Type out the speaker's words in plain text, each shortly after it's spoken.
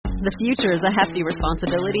The future is a hefty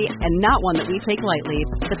responsibility and not one that we take lightly.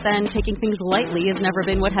 But then taking things lightly has never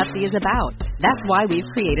been what Hefty is about. That's why we've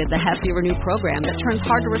created the Hefty Renew program that turns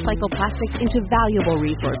hard-to-recycle plastics into valuable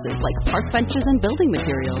resources like park benches and building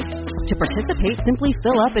materials. To participate, simply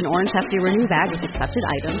fill up an orange Hefty Renew bag with accepted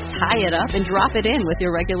items, tie it up, and drop it in with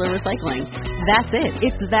your regular recycling. That's it.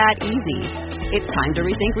 It's that easy. It's time to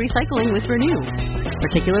rethink recycling with Renew.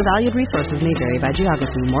 Particular valued resources may vary by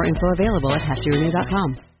geography. More info available at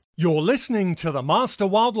heftyrenew.com. You're listening to the Master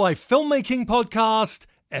Wildlife Filmmaking Podcast,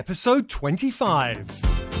 episode 25.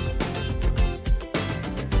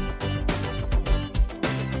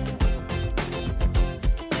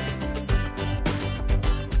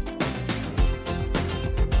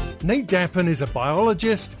 Nate Dappen is a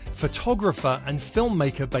biologist, photographer, and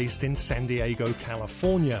filmmaker based in San Diego,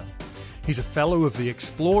 California. He's a fellow of the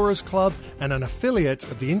Explorers Club and an affiliate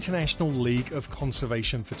of the International League of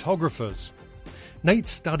Conservation Photographers. Nate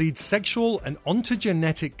studied sexual and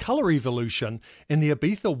ontogenetic color evolution in the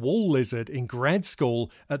Ibiza wall lizard in grad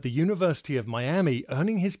school at the University of Miami,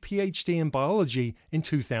 earning his PhD in biology in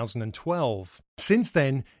 2012. Since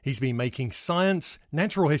then, he's been making science,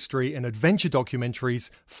 natural history, and adventure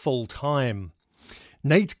documentaries full-time.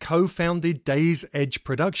 Nate co-founded Days Edge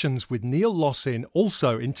Productions with Neil Lawson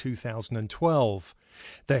also in 2012.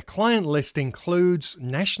 Their client list includes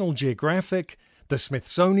National Geographic, the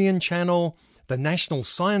Smithsonian Channel, the National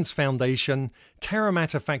Science Foundation,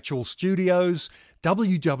 Terramata Factual Studios,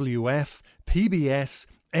 WWF, PBS,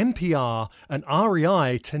 NPR, and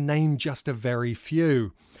REI, to name just a very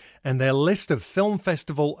few. And their list of film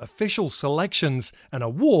festival official selections and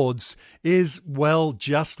awards is, well,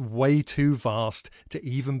 just way too vast to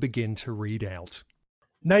even begin to read out.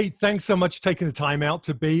 Nate, thanks so much for taking the time out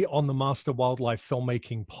to be on the Master Wildlife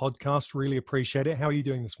Filmmaking Podcast. Really appreciate it. How are you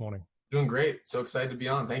doing this morning? Doing great. So excited to be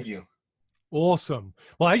on. Thank you. Awesome.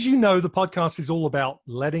 Well, as you know, the podcast is all about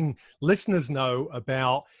letting listeners know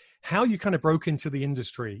about how you kind of broke into the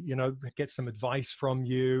industry, you know, get some advice from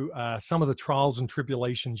you, some of the trials and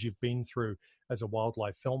tribulations you've been through as a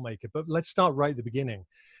wildlife filmmaker. But let's start right at the beginning.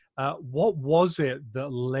 What was it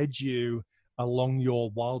that led you along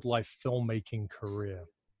your wildlife filmmaking career?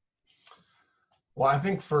 Well, I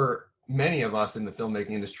think for many of us in the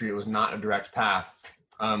filmmaking industry, it was not a direct path.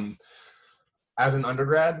 As an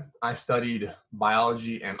undergrad, I studied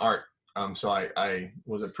biology and art. So I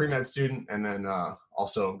was a pre-med student and then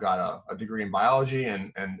also got a degree in biology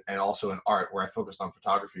and also in art where I focused on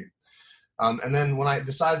photography. And then when I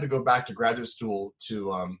decided to go back to graduate school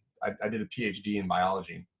I did a PhD in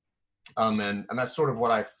biology. And that's sort of what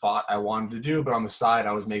I thought I wanted to do. But on the side,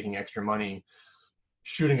 I was making extra money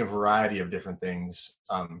shooting a variety of different things,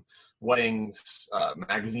 weddings,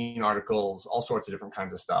 magazine articles, all sorts of different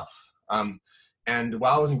kinds of stuff. And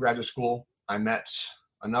while I was in graduate school, I met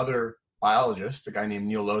another biologist, a guy named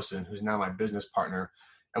Neil Lawson, who's now my business partner.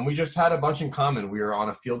 And we just had a bunch in common. We were on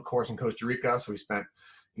a field course in Costa Rica. So we spent,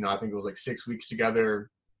 I think it was like 6 weeks together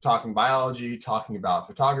talking biology, talking about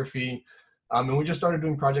photography. And we just started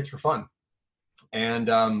doing projects for fun. And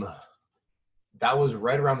that was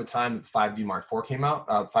right around the time that 5D Mark IV came out,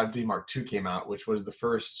 5D Mark II came out, which was the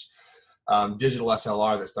first digital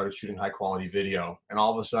SLR that started shooting high quality video. And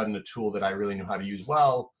all of a sudden a tool that I really knew how to use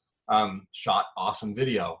well, shot awesome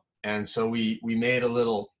video. And so we made a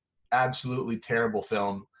little absolutely terrible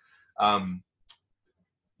film,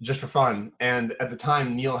 just for fun. And at the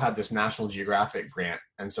time, Neil had this National Geographic grant.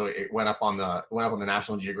 And so it went up on the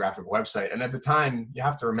National Geographic website. And at the time, you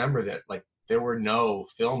have to remember that like there were no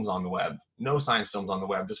films on the web, no science films on the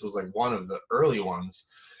web. This was like one of the early ones.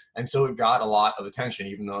 And so it got a lot of attention,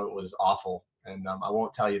 even though it was awful. And I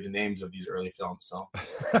won't tell you the names of these early films. So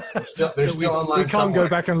they're still online. We can't somewhere. Go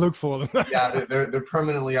back and look for them. Yeah, they're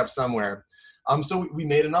permanently up somewhere. So we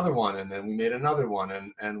made another one, and then we made another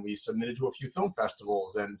one, and we submitted to a few film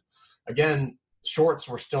festivals. And again, shorts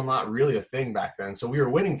were still not really a thing back then. So we were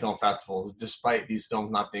winning film festivals despite these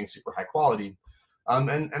films not being super high quality.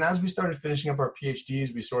 And as we started finishing up our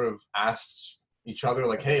PhDs, we sort of asked each other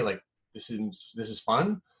like, hey, like this is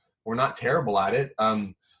fun. We're not terrible at it.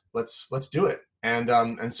 Let's do it.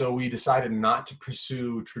 And so we decided not to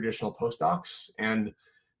pursue traditional postdocs, and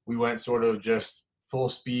we went sort of just full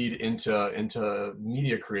speed into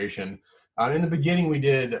media creation. In the beginning, we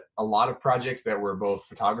did a lot of projects that were both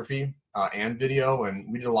photography and video, and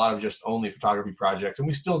we did a lot of just only photography projects, and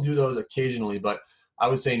we still do those occasionally, but I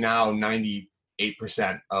would say now 98%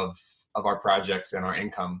 of our projects and our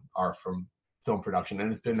income are from film production,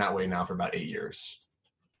 and it's been that way now for about 8 years.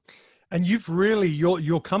 And you've really,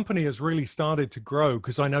 your company has really started to grow,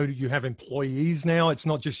 because I know you have employees now. It's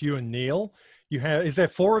not just you and Neil. You have, is there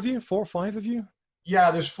 4 of you, 4 or 5 of you?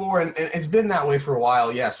 Yeah, there's four, and it's been that way for a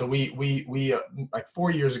while. Yeah, so we like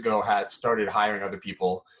 4 years ago had started hiring other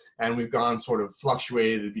people, and we've gone sort of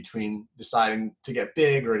fluctuated between deciding to get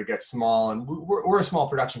big or to get small. And we're a small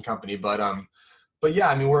production company, but yeah,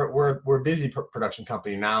 I mean we're a busy production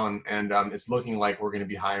company now, and it's looking like we're going to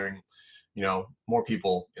be hiring, more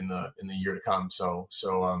people in the year to come. So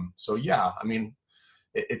yeah, I mean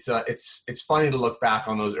it's funny to look back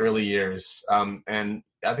on those early years, and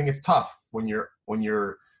I think it's tough when you're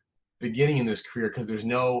beginning in this career because there's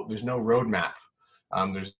no roadmap.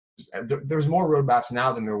 There's more roadmaps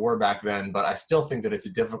now than there were back then, but I still think that it's a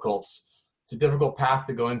difficult path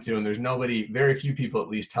to go into, and there's very few people at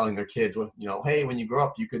least telling their kids, hey, when you grow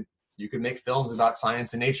up, you could make films about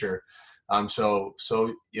science and nature. So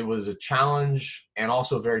it was a challenge and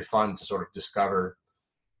also very fun to sort of discover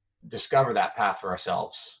that path for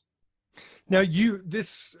ourselves. Now, your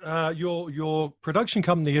production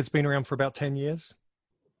company has been around for about 10 years.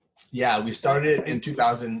 Yeah, we started in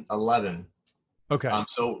 2011. Okay.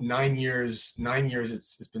 So 9 years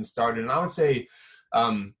it's been started. And I would say,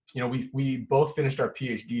 we both finished our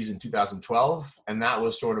PhDs in 2012. And that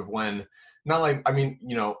was sort of when, not like, I mean,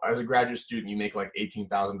 as a graduate student, you make like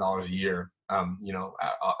 $18,000 a year, on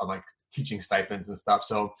like teaching stipends and stuff.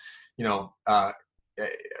 So,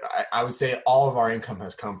 I would say all of our income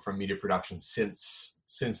has come from media production since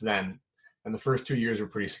then. And the first 2 years were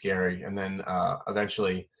pretty scary. And then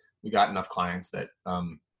eventually we got enough clients that,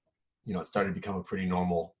 it started to become a pretty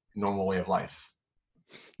normal way of life.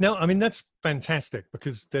 Now, I mean, that's fantastic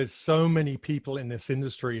because there's so many people in this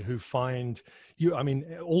industry who find I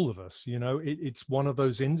mean, all of us, it's one of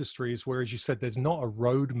those industries where, as you said, there's not a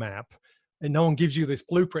roadmap and no one gives you this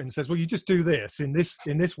blueprint and says, well, you just do this in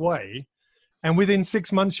this way. And within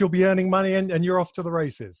 6 months, you'll be earning money and you're off to the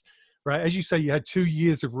races, right? As you say, you had 2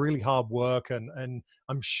 years of really hard work. And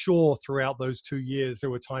I'm sure throughout those 2 years,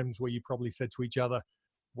 there were times where you probably said to each other,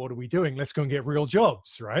 what are we doing? Let's go and get real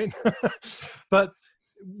jobs, right? But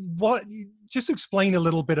just explain a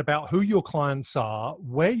little bit about who your clients are,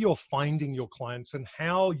 where you're finding your clients, and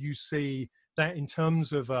how you see that in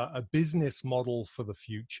terms of a business model for the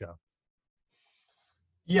future.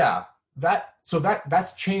 Yeah.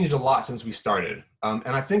 That's changed a lot since we started.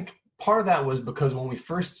 And I think part of that was because when we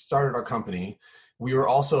first started our company, we were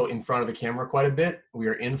also in front of the camera quite a bit. We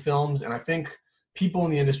were in films. And I think people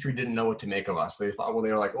in the industry didn't know what to make of us. They thought, well,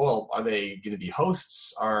 they were like, well, are they going to be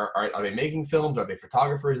hosts? Are they making films? Are they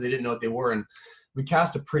photographers? They didn't know what they were. And we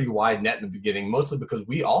cast a pretty wide net in the beginning, mostly because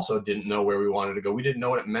we also didn't know where we wanted to go. We didn't know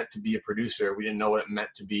what it meant to be a producer. We didn't know what it meant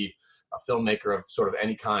to be a filmmaker of sort of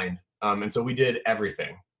any kind. And so we did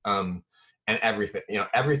everything. And everything,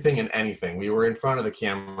 everything and anything. We were in front of the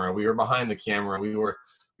camera. We were behind the camera. We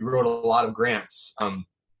wrote a lot of grants.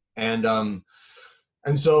 And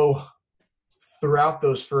so throughout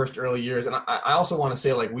those first early years, and I also want to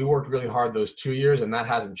say, like, we worked really hard those 2 years, and that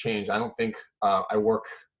hasn't changed. I don't think I work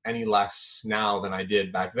any less now than I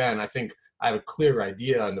did back then. I think I have a clear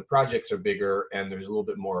idea, and the projects are bigger, and there's a little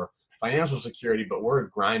bit more financial security, but we're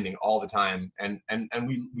grinding all the time, and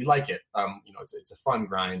we like it. It's a fun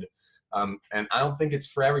grind. And I don't think it's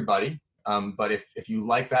for everybody. But if you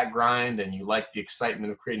like that grind and you like the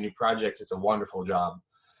excitement of creating new projects, it's a wonderful job.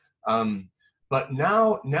 But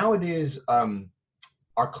nowadays,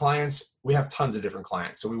 our clients, we have tons of different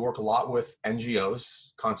clients. So we work a lot with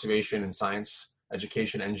NGOs, conservation and science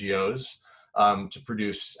education NGOs, to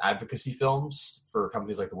produce advocacy films for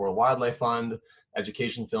companies like the World Wildlife Fund,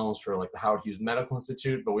 education films for like the Howard Hughes Medical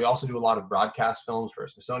Institute. But we also do a lot of broadcast films for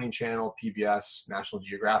Smithsonian Channel, PBS, National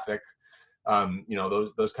Geographic,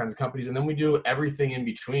 those kinds of companies. And then we do everything in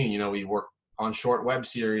between. We work on short web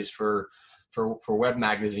series for web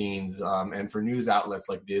magazines, and for news outlets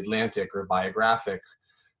like The Atlantic or Biographic.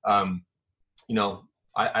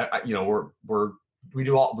 We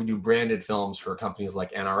do branded films for companies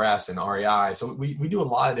like NRS and REI. So we do a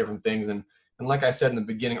lot of different things. And like I said in the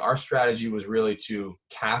beginning, our strategy was really to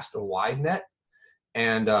cast a wide net.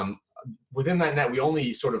 And within that net, we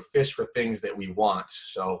only sort of fish for things that we want.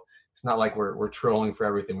 So it's not like we're trolling for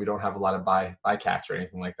everything. We don't have a lot of bycatch or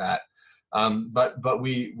anything like that. But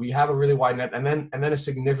we have a really wide net. And then a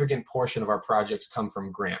significant portion of our projects come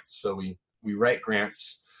from grants. So we write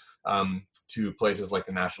grants to places like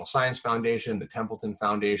the National Science Foundation, the Templeton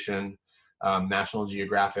Foundation, National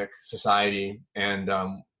Geographic Society. And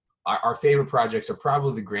our favorite projects are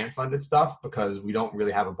probably the grant-funded stuff because we don't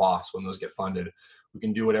really have a boss when those get funded. We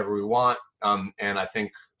can do whatever we want. And I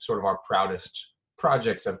think sort of our proudest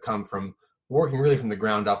projects have come from working really from the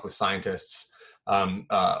ground up with scientists on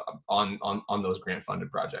those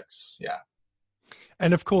grant-funded projects. Yeah.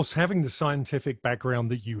 And of course, having the scientific background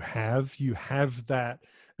that you have that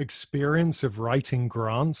experience of writing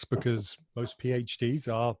grants, because most PhDs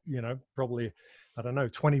are, probably, I don't know,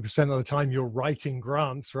 20% of the time you're writing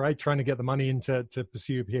grants, right? Trying to get the money in to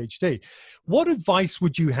pursue a PhD. What advice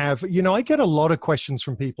would you have? I get a lot of questions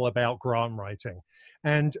from people about grant writing.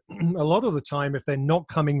 And a lot of the time, if they're not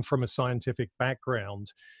coming from a scientific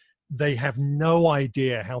background, they have no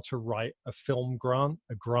idea how to write a film grant,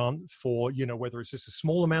 a grant for, whether it's just a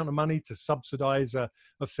small amount of money to subsidize a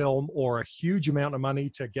film or a huge amount of money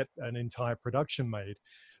to get an entire production made.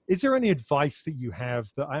 Is there any advice that you have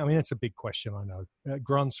that, I mean, it's a big question, I know.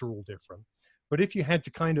 Grants are all different. But if you had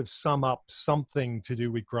to kind of sum up something to do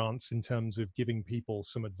with grants in terms of giving people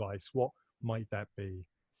some advice, what might that be?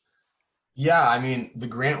 Yeah, I mean, the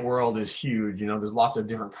grant world is huge. There's lots of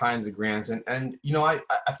different kinds of grants. And I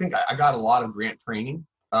think I got a lot of grant training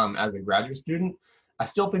as a graduate student. I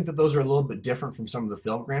still think that those are a little bit different from some of the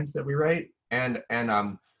film grants that we write. And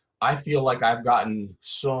I feel like I've gotten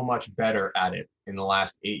so much better at it in the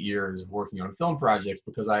last 8 years working on film projects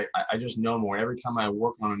because I just know more. Every time I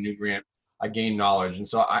work on a new grant, I gain knowledge. And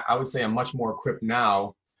so I would say I'm much more equipped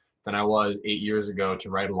now than I was 8 years ago to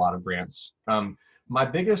write a lot of grants. My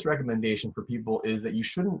biggest recommendation for people is that you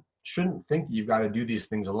shouldn't think that you've got to do these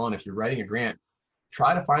things alone. If you're writing a grant,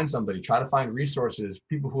 try to find somebody, try to find resources,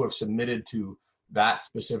 people who have submitted to that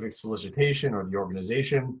specific solicitation or the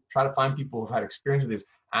organization. Try to find people who've had experience with this.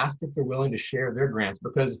 Ask if they're willing to share their grants,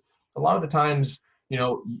 because a lot of the times,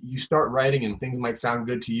 you start writing and things might sound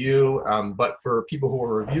good to you, but for people who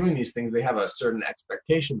are reviewing these things, they have a certain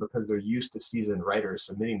expectation because they're used to seasoned writers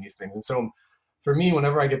submitting these things. And so for me,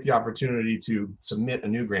 whenever I get the opportunity to submit a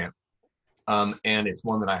new grant, and it's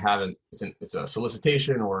one that I haven't, it's a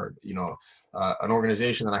solicitation or, an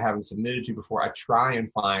organization that I haven't submitted to before, I try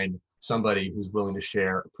and find somebody who's willing to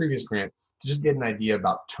share a previous grant to just get an idea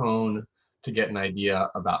about tone, to get an idea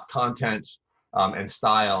about content and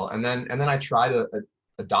style. And then I try to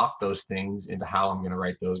adopt those things into how I'm going to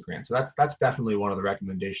write those grants. So that's definitely one of the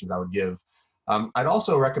recommendations I would give. I'd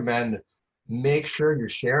also recommend make sure you're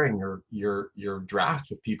sharing your drafts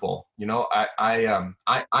with people. I'm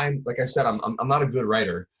like I said, I'm not a good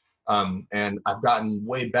writer, and I've gotten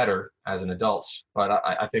way better as an adult. But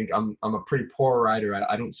I think I'm a pretty poor writer.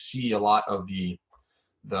 I don't see a lot of the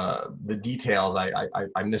details.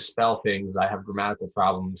 I misspell things. I have grammatical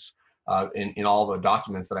problems in all the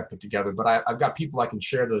documents that I put together. But I've got people I can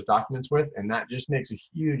share those documents with, and that just makes a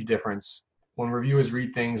huge difference when reviewers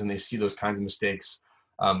read things and they see those kinds of mistakes.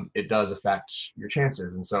 It does affect your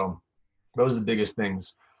chances. And so those are the biggest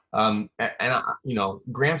things.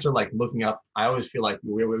 Grants are like looking up. I always feel like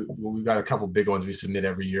we've got a couple big ones we submit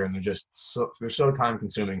every year, and they're so time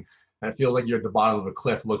consuming. And it feels like you're at the bottom of a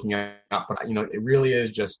cliff looking up. But, it really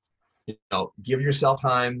is just, give yourself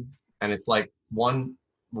time. And it's like one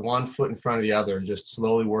foot in front of the other and just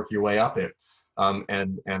slowly work your way up it.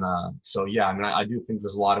 So, yeah, I mean, I do think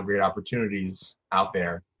there's a lot of great opportunities out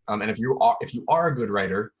there. And if you are a good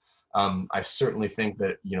writer, I certainly think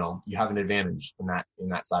that, you have an advantage in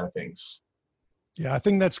that side of things. Yeah, I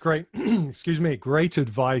think that's great. Excuse me. Great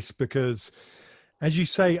advice, because as you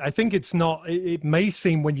say, I think it may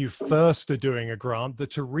seem when you first are doing a grant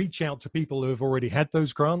that to reach out to people who have already had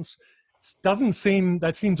those grants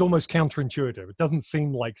that seems almost counterintuitive. It doesn't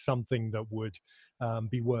seem like something that would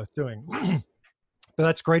be worth doing. But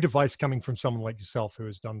that's great advice coming from someone like yourself who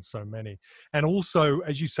has done so many. And also,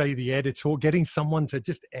 as you say, the editor, getting someone to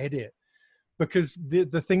just edit, because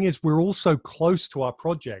the thing is, we're all so close to our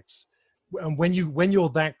projects. And when you're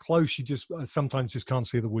that close, you just sometimes just can't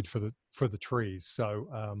see the wood for the trees. So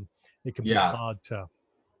it can be hard to.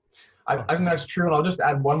 I think that's true. And I'll just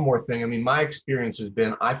add one more thing. I mean, my experience has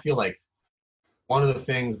been, I feel like one of the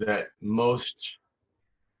things that most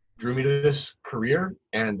drew me to this career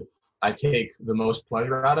and I take the most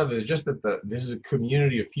pleasure out of is just that this is a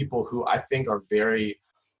community of people who I think are very,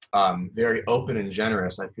 very open and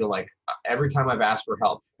generous. I feel like every time I've asked for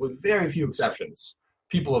help, with very few exceptions,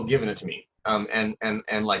 people have given it to me.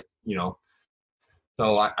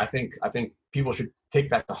 So I think people should take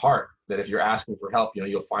that to heart, that if you're asking for help,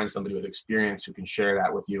 you'll find somebody with experience who can share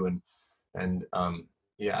that with you.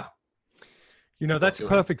 That's a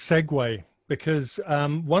perfect segue. Because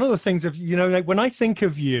one of the things when I think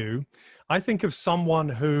of you, I think of someone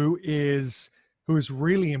who has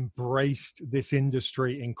really embraced this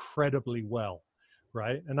industry incredibly well,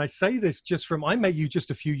 right? And I say this I met you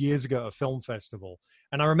just a few years ago at a film festival.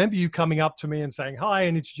 And I remember you coming up to me and saying hi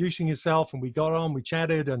and introducing yourself, and we got on, we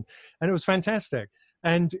chatted, and it was fantastic.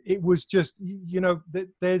 And it was just,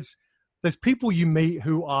 there's people you meet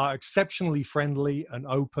who are exceptionally friendly and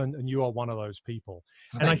open, and you are one of those people.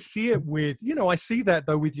 And I see it with, I see that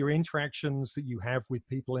though with your interactions that you have with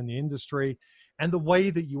people in the industry and the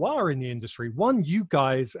way that you are in the industry. One, you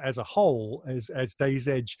guys as a whole, as Days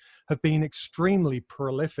Edge, have been extremely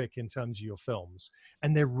prolific in terms of your films,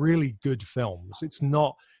 and they're really good films. It's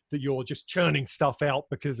not that you're just churning stuff out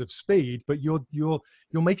because of speed, but you're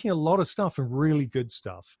making a lot of stuff and really good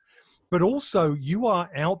stuff. But also you are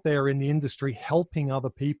out there in the industry helping other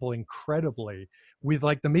people incredibly with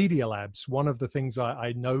like the Media Labs. One of the things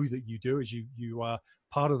I know that you do is you are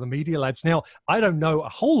part of the Media Labs. Now, I don't know a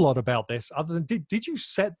whole lot about this other than did you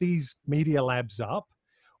set these Media Labs up,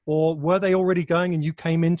 or were they already going and you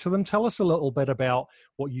came into them? Tell us a little bit about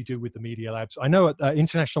what you do with the Media Labs. I know at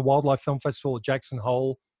International Wildlife Film Festival at Jackson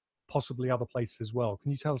Hole, possibly other places as well.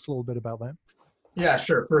 Can you tell us a little bit about that? Yeah,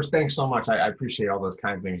 sure. First, thanks so much. I appreciate all those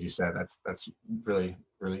kind of things you said. That's really,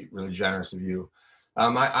 really, really generous of you.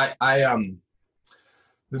 The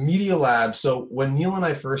Media Lab. So when Neil and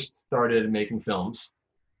I first started making films,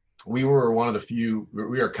 we were one of the few. We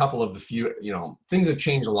were a couple of the few. Things have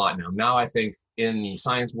changed a lot now. Now I think in the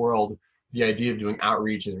science world, the idea of doing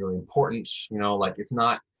outreach is really important. Like it's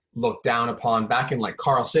not looked down upon. Back in like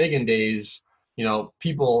Carl Sagan days,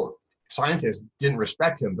 scientists didn't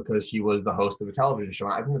respect him because he was the host of a television show.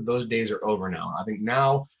 I think that those days are over now. I think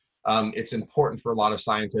now it's important for a lot of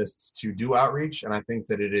scientists to do outreach, and I think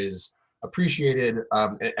that it is appreciated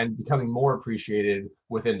and becoming more appreciated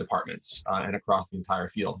within departments and across the entire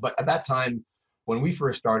field. But at that time, when we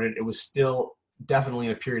first started, it was still definitely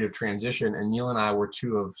in a period of transition, and Neil and I were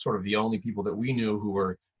two of sort of the only people that we knew who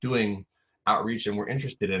were doing outreach and were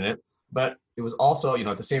interested in it. But it was also,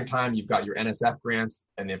 at the same time, you've got your NSF grants,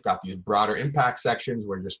 and they've got these broader impact sections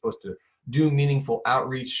where you're supposed to do meaningful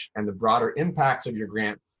outreach, and the broader impacts of your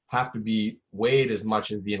grant have to be weighed as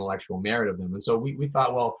much as the intellectual merit of them. And so we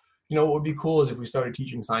thought, well, what would be cool is if we started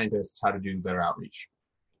teaching scientists how to do better outreach.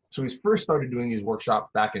 So we first started doing these workshops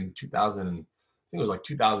back in 2000, I think it was like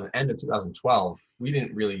 2000, end of 2012. We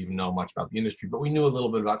didn't really even know much about the industry, but we knew a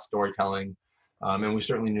little bit about storytelling, and we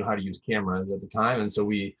certainly knew how to use cameras at the time. And so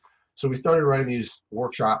we started running these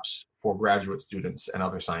workshops for graduate students and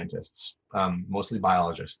other scientists, mostly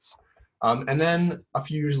biologists. And then a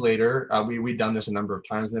few years later, we'd done this a number of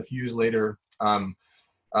times. And a few years later,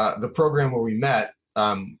 the program where we met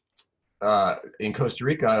in Costa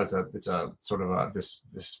Rica, it's a sort of this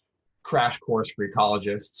crash course for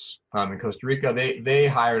ecologists in Costa Rica. They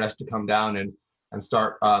hired us to come down and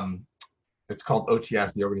start. It's called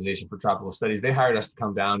OTS, the Organization for Tropical Studies. They hired us to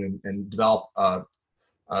come down and develop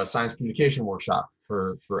a science communication workshop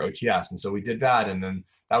for OTS. And so we did that. And then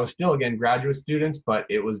that was still, again, graduate students, but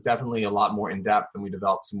it was definitely a lot more in depth, and we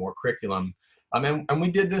developed some more curriculum. And we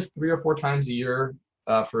did this 3 or 4 times a year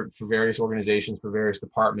for various organizations, for various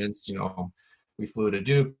departments. We flew to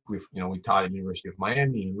Duke, we taught at the University of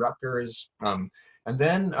Miami and Rutgers. And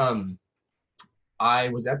then I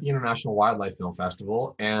was at the International Wildlife Film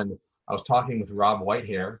Festival, and I was talking with Rob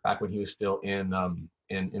Whitehair back when he was still in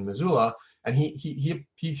Missoula. And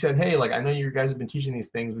he said, hey, like, I know you guys have been teaching these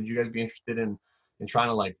things. Would you guys be interested in trying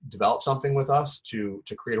to like develop something with us to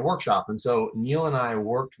create a workshop? And so Neil and I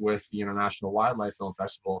worked with the International Wildlife Film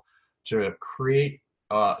Festival to create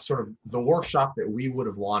sort of the workshop that we would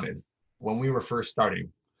have wanted when we were first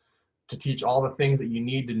starting, to teach all the things that you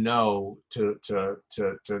need to know to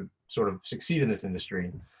sort of succeed in this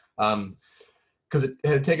industry. Because it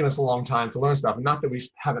had taken us a long time to learn stuff. And not that we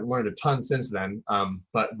haven't learned a ton since then,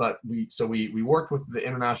 but we worked with the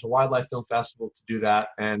International Wildlife Film Festival to do that.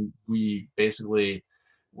 And we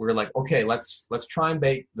were like, okay, let's try and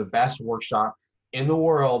make the best workshop in the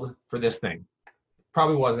world for this thing.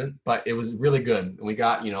 Probably wasn't, but it was really good. And we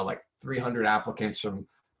got, like 300 applicants from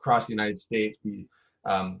across the United States. We,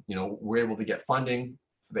 were able to get funding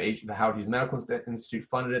for the Howard Hughes Medical Institute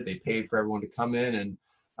funded it. They paid for everyone to come in,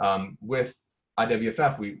 and with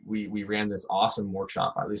IWFF, we ran this awesome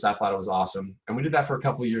workshop. At least I thought it was awesome. And we did that for a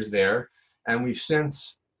couple of years there. And we've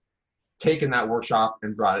since taken that workshop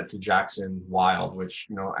and brought it to Jackson Wild, which,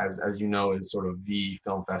 as you know, is sort of the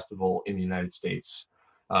film festival in the United States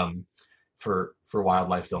for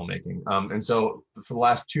wildlife filmmaking. And so for the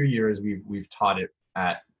last 2 years, we've taught it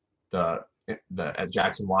at at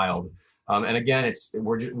Jackson Wild. And again,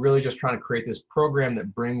 we're really just trying to create this program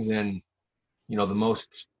that brings in, the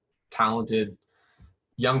most talented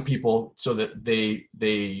young people, so that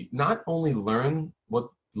they not only learn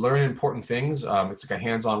important things. It's like a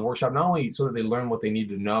hands-on workshop, not only so that they learn what they need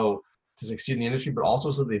to know to succeed in the industry, but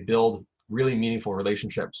also so that they build really meaningful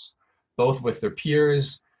relationships, both with their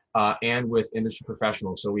peers and with industry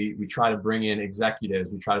professionals. So we try to bring in executives,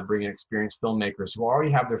 we try to bring in experienced filmmakers who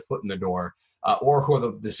already have their foot in the door, or who are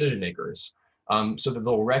the decision makers, so that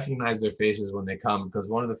they'll recognize their faces when they come. Because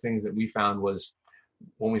one of the things that we found was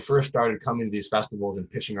when we first started coming to these festivals and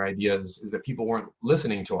pitching our ideas is that people weren't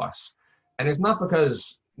listening to us. And it's not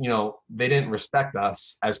because, they didn't respect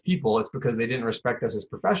us as people, it's because they didn't respect us as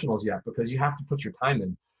professionals yet, because you have to put your time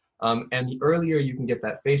in. And the earlier you can get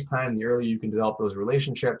that face time, the earlier you can develop those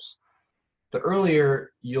relationships, the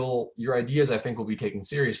earlier your ideas, I think, will be taken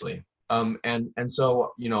seriously. And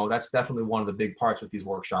so, that's definitely one of the big parts with these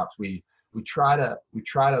workshops. We try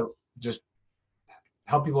to just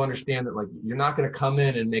help people understand that, like, you're not going to come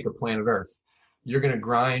in and make a planet Earth. You're going to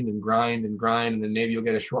grind and grind and grind, and then maybe you'll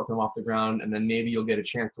get a short film off the ground, and then maybe you'll get a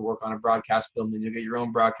chance to work on a broadcast film, then you'll get your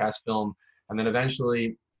own broadcast film, and then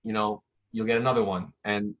eventually, you'll get another one,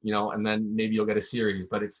 and and then maybe you'll get a series.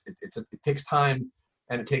 But it takes time,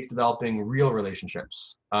 and it takes developing real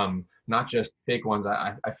relationships, not just fake ones.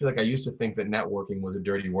 I feel like I used to think that networking was a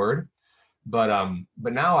dirty word, but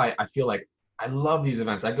now I feel like I love these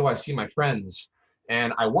events. I see my friends,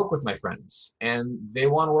 and I work with my friends, and they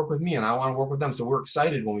want to work with me, and I want to work with them. So we're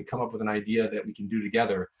excited when we come up with an idea that we can do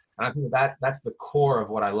together. And I think that's the core of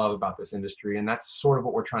what I love about this industry, and that's sort of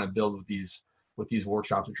what we're trying to build with these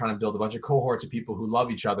workshops. We're trying to build a bunch of cohorts of people who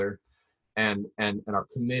love each other and are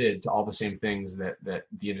committed to all the same things that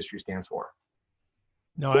the industry stands for.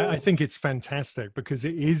 No, I think it's fantastic, because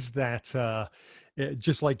it is that,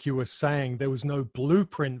 just like you were saying, there was no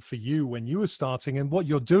blueprint for you when you were starting. And what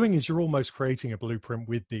you're doing is you're almost creating a blueprint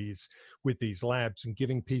with these labs and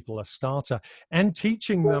giving people a starter and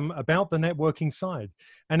teaching them about the networking side.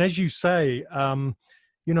 And as you say, I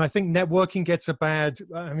think networking gets a bad,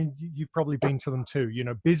 you've probably been to them too,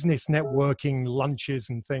 business networking lunches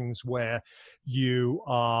and things where you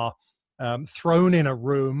are thrown in a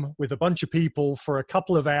room with a bunch of people for a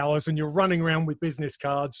couple of hours, and you're running around with business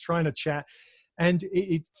cards trying to chat. And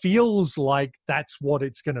it feels like that's what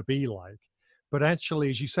it's going to be like. But actually,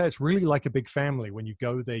 as you say, it's really like a big family. When you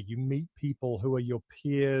go there, you meet people who are your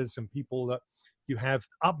peers and people that you have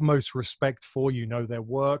utmost respect for, their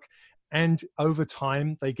work. And over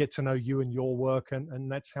time, they get to know you and your work,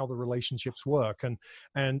 and that's how the relationships work.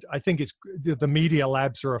 And I think the Media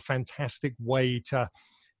Labs are a fantastic way to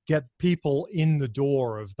get people in the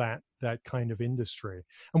door of that kind of industry.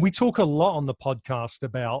 And we talk a lot on the podcast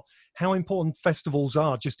about how important festivals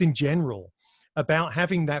are, just in general, about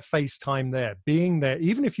having that face time there, being there,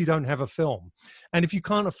 even if you don't have a film. And if you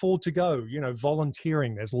can't afford to go,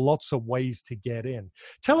 volunteering, there's lots of ways to get in.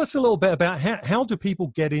 Tell us a little bit about how do people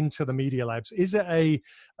get into the Media Labs? Is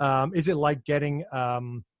it like getting,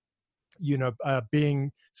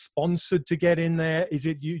 being sponsored to get in there? Is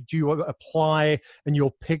it do you apply and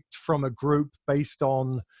you're picked from a group based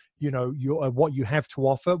on what you have to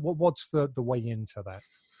offer? What's the way into that?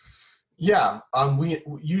 Yeah, we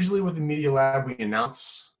usually with the Media Lab we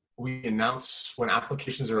announce when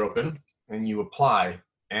applications are open and you apply,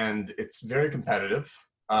 and it's very competitive.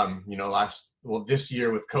 This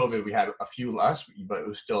year with COVID we had a few less, but it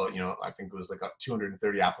was still I think it was like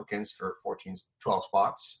 230 applicants for 12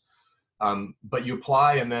 spots. But you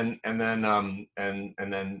apply, and then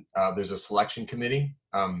there's a selection committee.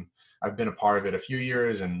 I've been a part of it a few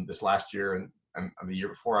years, and this last year and the year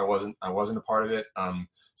before I wasn't a part of it.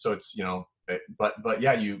 So it's but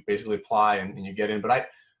yeah, you basically apply and you get in. But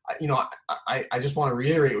I just want to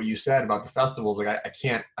reiterate what you said about the festivals. Like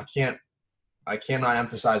I cannot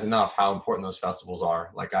emphasize enough how important those festivals are.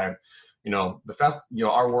 Like our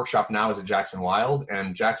workshop now is at Jackson Wild,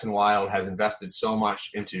 and Jackson Wild has invested so much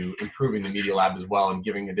into improving the Media Lab as well, and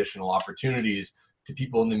giving additional opportunities to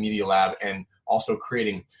people in the Media Lab, and also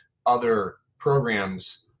creating other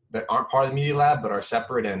programs that aren't part of the Media Lab but are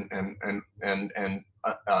separate and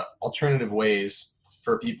alternative ways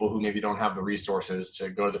for people who maybe don't have the resources to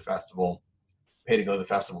go to the festival, pay to go to the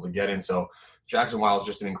festival to get in. So Jackson Wild is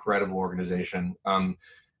just an incredible organization.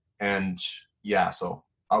 And yeah, so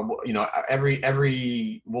we'll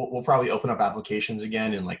probably open up applications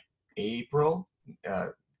again in like April,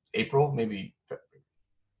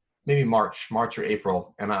 maybe March or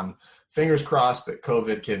April. And fingers crossed that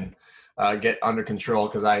COVID can get under control,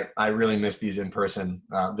 because I really miss these in person.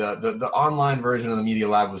 The online version of the Media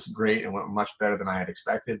Lab was great and went much better than I had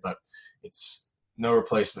expected, but it's no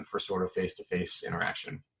replacement for sort of face-to-face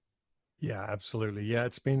interaction. Yeah, absolutely. Yeah,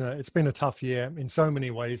 it's been a tough year in so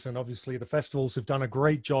many ways, and obviously the festivals have done a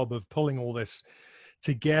great job of pulling all this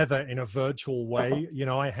together in a virtual way.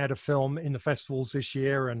 I had a film in the festivals this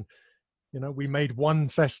year, and You know, we made one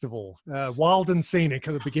festival, Wild and Scenic,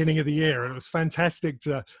 at the beginning of the year. And it was fantastic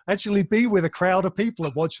to actually be with a crowd of people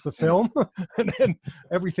and watch the film. And then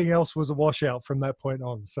everything else was a washout from that point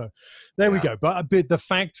on. So there we go. But the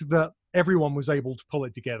fact that everyone was able to pull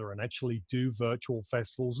it together and actually do virtual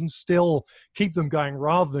festivals and still keep them going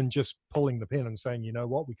rather than just pulling the pin and saying, you know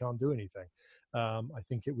what, we can't do anything. I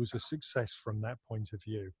think it was a success from that point of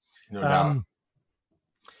view. No doubt.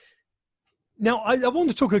 Now, I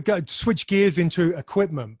want to switch gears into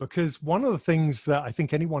equipment, because one of the things that I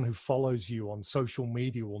think anyone who follows you on social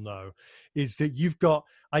media will know is that you've got,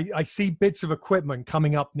 I see bits of equipment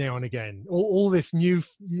coming up now and again, all this new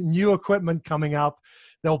equipment coming up.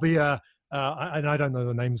 There'll be and I don't know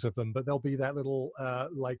the names of them, but there'll be that little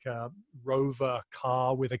like a rover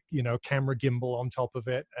car with a camera gimbal on top of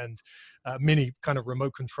it, and mini kind of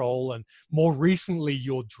remote control, and more recently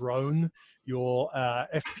your drone, your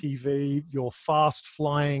FPV, your fast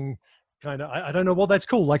flying kind of, I don't know what that's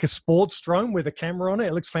called, like a sports drone with a camera on it.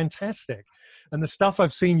 It looks fantastic. And the stuff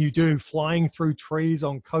I've seen you do flying through trees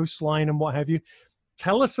on coastline and what have you.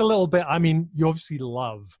 Tell us a little bit. I mean, you obviously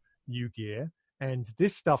love new gear, and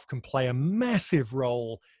this stuff can play a massive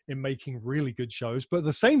role in making really good shows. But at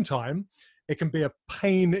the same time, it can be a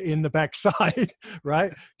pain in the backside,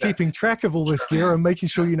 right? Yeah. Keeping track of all this gear and making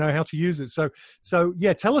sure you know how to use it. So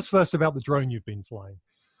yeah, tell us first about the drone you've been flying.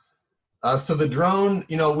 So the drone,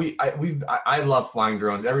 I love flying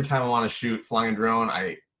drones. Every time I want to shoot flying a drone,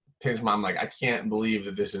 I'm like, I can't believe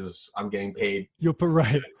that I'm getting paid. You're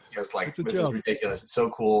right. It's like, this is ridiculous. It's so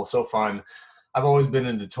cool, so fun. I've always been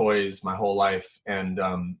into toys my whole life, and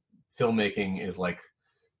filmmaking is like,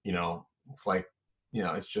 it's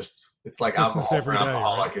like Christmas alcohol for an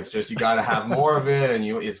alcoholic. Right? It's just, you got to have more of it, and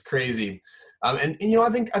it's crazy. I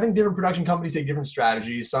think different production companies take different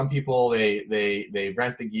strategies. Some people they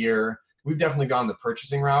rent the gear. We've definitely gone the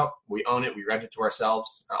purchasing route. We own it. We rent it to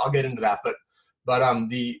ourselves. I'll get into that, but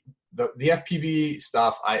the FPV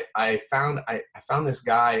stuff, I found this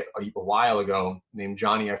guy a while ago named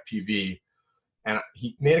Johnny FPV, and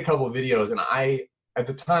he made a couple of videos, and at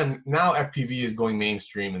the time, now FPV is going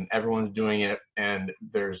mainstream and everyone's doing it, and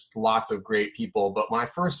there's lots of great people. But when I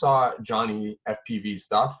first saw Johnny FPV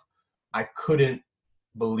stuff, I couldn't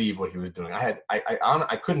believe what he was doing.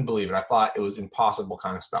 I couldn't believe it. I thought it was impossible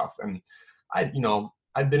kind of stuff. And I'd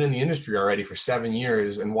been in the industry already for 7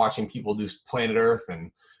 years and watching people do Planet Earth, and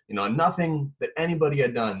nothing that anybody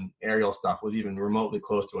had done aerial stuff was even remotely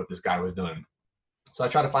close to what this guy was doing. So I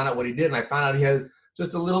tried to find out what he did, and I found out he had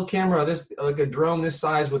just a little camera, like a drone this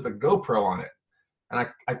size with a GoPro on it. And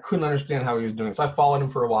I couldn't understand how he was doing it. So I followed him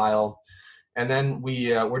for a while. And then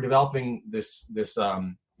we're developing this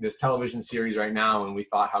television series right now, and we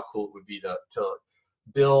thought how cool it would be to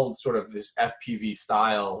build sort of this FPV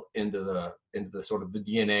style into the sort of the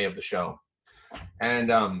DNA of the show.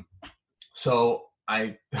 And so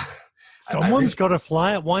someone's got to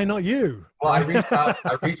fly it. Why not you? Well, I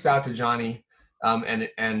reached out to Johnny and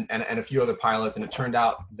a few other pilots, and it turned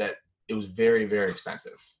out that it was very, very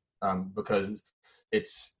expensive because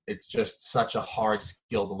it's just such a hard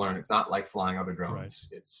skill to learn. It's not like flying other drones.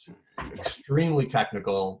 Right. It's extremely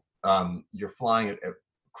technical. You're flying at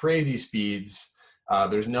crazy speeds.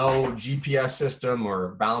 There's no GPS system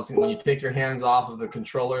or balancing. When you take your hands off of the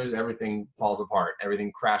controllers, everything falls apart.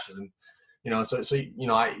 Everything crashes, and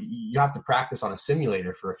you have to practice on a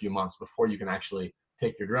simulator for a few months before you can actually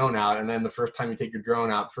take your drone out. And then the first time you take your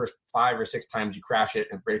drone out, the first 5 or 6 times you crash it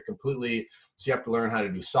and break completely. So you have to learn how to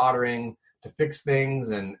do soldering to fix things.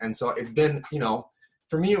 And so it's been,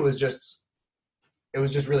 for me, it was just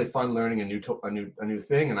really fun learning a new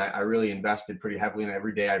thing. And I really invested pretty heavily in it.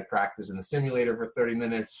 Every day I'd practice in the simulator for 30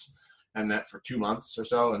 minutes, and that for 2 months or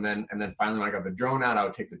so. And then finally when I got the drone out, I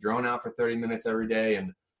would take the drone out for 30 minutes every day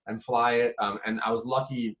and fly it. And I was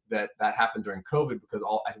lucky that happened during COVID, because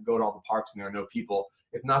I could go to all the parks and there are no people.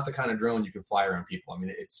 It's not the kind of drone you can fly around people. I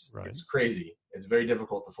mean, it's crazy. It's very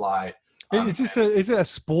difficult to fly. Is it a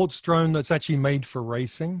sports drone that's actually made for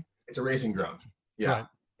racing? It's a racing drone. Yeah. Right.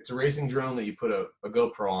 It's a racing drone that you put a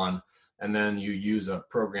GoPro on, and then you use a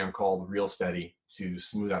program called RealSteady to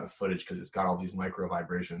smooth out the footage, because it's got all these micro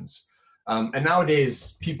vibrations. And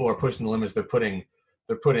nowadays people are pushing the limits. They're putting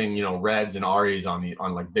Reds and Aries on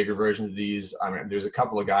like bigger versions of these. I mean, there's a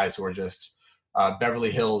couple of guys who are just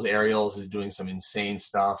Beverly Hills Aerials is doing some insane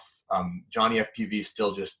stuff. Johnny FPV is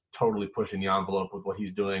still just totally pushing the envelope with what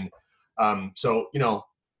he's doing. So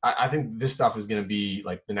I think this stuff is going to be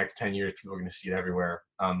like the next 10 years, people are going to see it everywhere.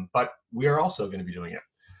 But we are also going to be doing it.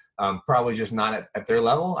 Probably just not at their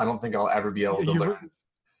level. I don't think I'll ever be able to learn.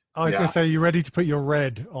 I was going to say, you're ready to put your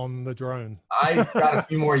Red on the drone. I got a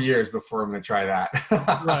few more years before I'm going to try that.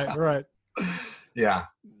 Right. Yeah.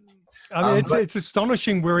 I mean, it's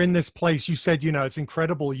astonishing we're in this place. You said, it's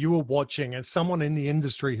incredible. You were watching, as someone in the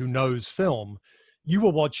industry who knows film, you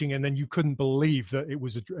were watching and then you couldn't believe that it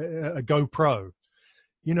was a GoPro,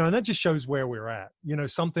 and that just shows where we're at.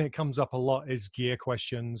 Something that comes up a lot is gear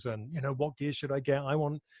questions and, what gear should I get? I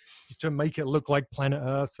want to make it look like Planet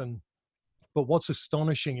Earth. But what's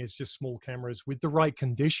astonishing is just small cameras with the right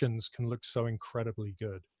conditions can look so incredibly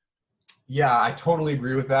good. Yeah, I totally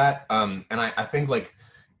agree with that. And I think like,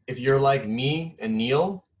 if you're like me and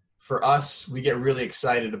Neil, for us, we get really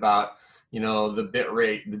excited about, the bit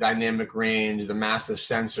rate, the dynamic range, the massive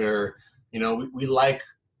sensor. We like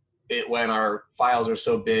it when our files are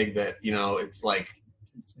so big that, it's like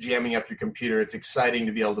jamming up your computer. It's exciting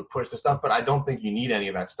to be able to push the stuff, but I don't think you need any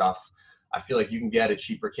of that stuff. I feel like you can get a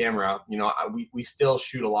cheaper camera. We still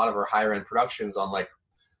shoot a lot of our higher end productions on like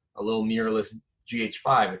a little mirrorless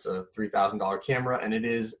GH5. It's a $3,000 camera, and it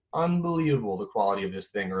is unbelievable the quality of this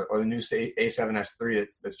thing. Or the new A7S III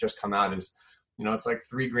that's just come out is, it's like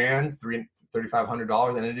 $3,000,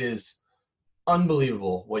 $3,500, and it is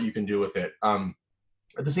unbelievable what you can do with it.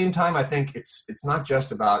 At the same time, I think it's not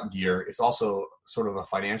just about gear. It's also sort of a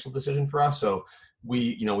financial decision for us. So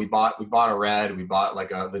we bought a RED. We bought like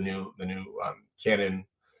the new Canon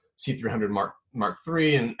C300 Mark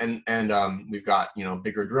III, and we've got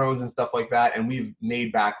bigger drones and stuff like that, and we've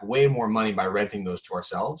made back way more money by renting those to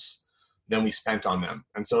ourselves than we spent on them.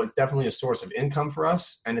 And so it's definitely a source of income for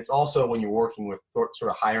us. And it's also, when you're working with sort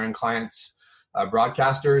of higher end clients,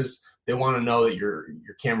 broadcasters, they want to know that your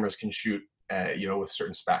cameras can shoot with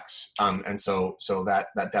certain specs. And so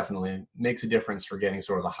that definitely makes a difference for getting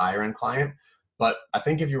sort of the higher end client. But I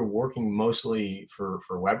think if you're working mostly for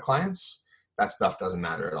web clients, that stuff doesn't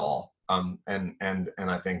matter at all. And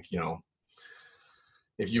I think,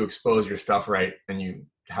 if you expose your stuff right and you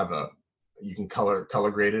can color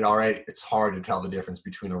grade it all right, it's hard to tell the difference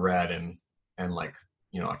between a RED and like,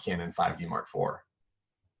 a Canon 5D Mark IV.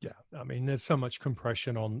 Yeah. I mean, there's so much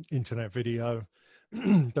compression on internet video.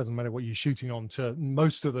 Doesn't matter what you're shooting on, to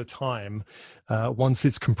most of the time, once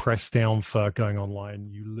it's compressed down for going online,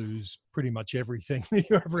 you lose pretty much everything that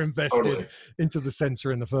you ever invested into the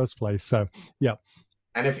sensor in the first place. So, yeah.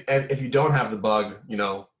 And if you don't have the bug,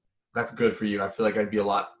 that's good for you. I feel like I'd be a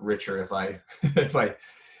lot richer if I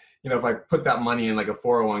put that money in like a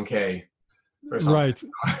 401k. Right.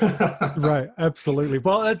 Right. Absolutely.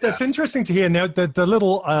 Well, that's interesting to hear. Now, the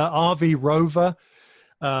little RV Rover,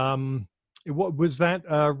 what was that?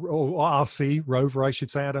 Or RC Rover, I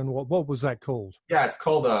should say. I don't know what was that called. Yeah, it's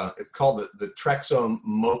called the Trexo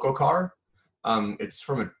Moco car. It's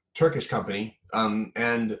from a Turkish company,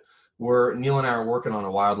 and Neil and I are working on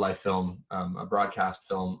a wildlife film, a broadcast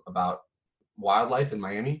film about wildlife in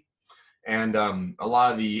Miami, and a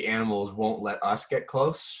lot of the animals won't let us get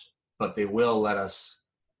close, but they will let us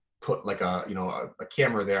put like a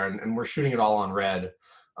camera there, and we're shooting it all on RED.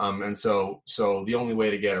 And so the only way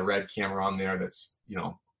to get a RED camera on there that's,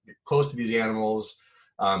 close to these animals,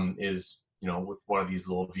 is, with one of these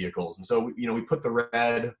little vehicles. And so, we put the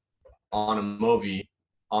RED on a Movi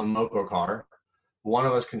on Moco car. One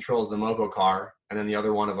of us controls the Moco car, and then the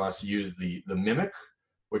other one of us use the Mimic,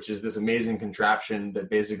 which is this amazing contraption that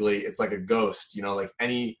basically it's like a ghost, like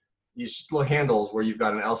these little handles where you've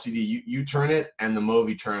got an LCD, you turn it and the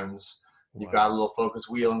Movi turns. Wow. You've got a little focus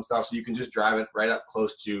wheel and stuff, so you can just drive it right up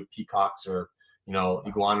close to peacocks or,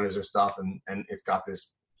 iguanas or stuff. And it's got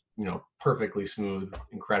this, perfectly smooth,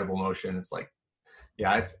 incredible motion. It's like,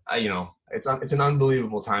 yeah, it's an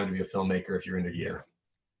unbelievable time to be a filmmaker if you're into gear.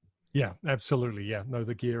 Yeah, absolutely. Yeah, no,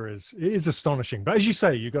 the gear is astonishing. But as you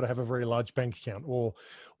say, you've got to have a very large bank account,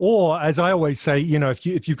 or as I always say,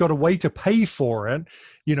 if you've got a way to pay for it,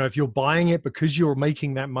 if you're buying it because you're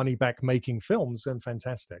making that money back making films, then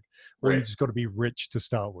fantastic. Or you just got to be rich to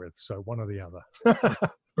start with. So one or the other.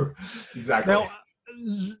 Exactly. Now,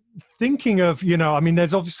 thinking of,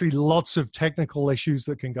 there's obviously lots of technical issues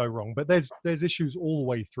that can go wrong, but there's issues all the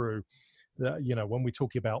way through that, when we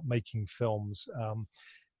talk about making films.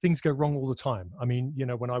 Things go wrong all the time. I mean,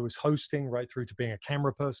 when I was hosting right through to being a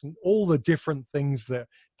camera person, all the different things that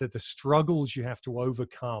the struggles you have to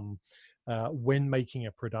overcome when making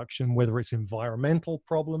a production, whether it's environmental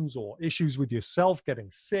problems or issues with yourself, getting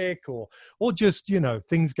sick, or just,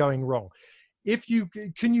 things going wrong.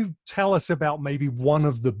 Can you tell us about maybe one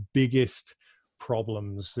of the biggest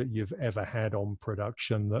problems that you've ever had on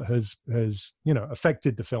production that has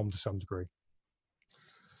affected the film to some degree?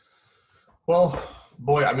 Well,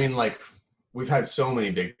 boy, we've had so many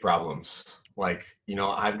big problems.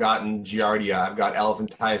 I've gotten Giardia, I've got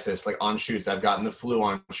elephantiasis, on shoots. I've gotten the flu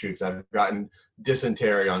on shoots. I've gotten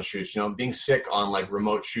dysentery on shoots. Being sick on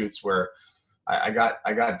remote shoots where I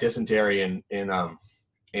got dysentery in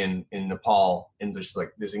Nepal, in just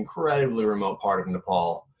like this incredibly remote part of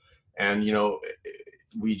Nepal. And,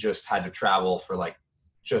 we just had to travel for like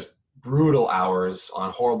just brutal hours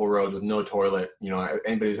on horrible roads with no toilet.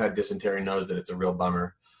 Anybody who's had dysentery knows that it's a real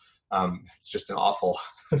bummer. It's just an awful,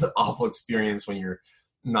 awful experience when you're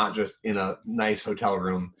not just in a nice hotel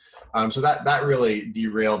room. So that really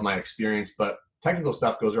derailed my experience, but technical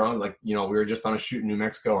stuff goes wrong. Like, we were just on a shoot in New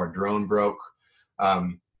Mexico, our drone broke.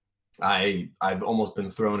 I've almost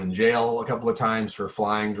been thrown in jail a couple of times for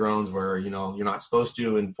flying drones where, you're not supposed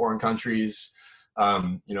to in foreign countries.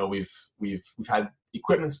 We've had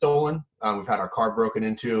equipment stolen. We've had our car broken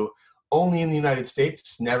into. Only in the United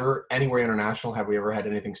States, never anywhere international have we ever had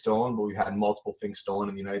anything stolen, but we've had multiple things stolen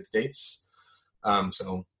in the United States.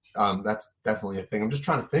 So that's definitely a thing. I'm just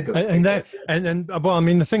trying to think of.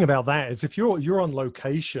 The thing about that is if you're on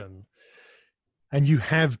location and you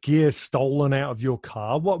have gear stolen out of your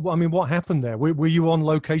car, what happened there? Were you on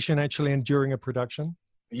location actually and during a production?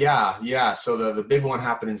 Yeah. So the big one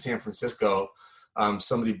happened in San Francisco.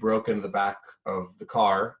 Somebody broke into the back of the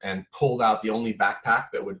car and pulled out the only backpack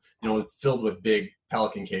that would, filled with big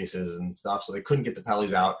Pelican cases and stuff. So they couldn't get the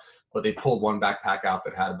Pellies out, but they pulled one backpack out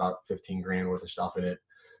that had about 15 grand worth of stuff in it.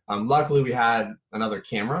 Luckily we had another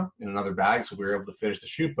camera in another bag, so we were able to finish the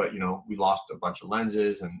shoot, but we lost a bunch of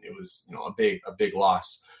lenses and it was, a big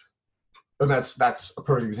loss. And that's a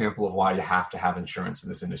perfect example of why you have to have insurance in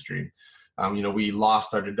this industry. We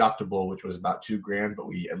lost our deductible, which was about $2,000, but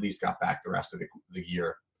we at least got back the rest of the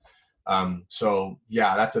gear. So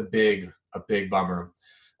yeah, that's a big bummer.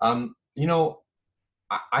 I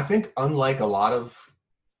think unlike a lot of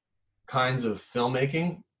kinds of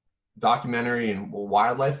filmmaking, documentary and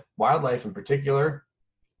wildlife in particular,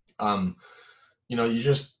 you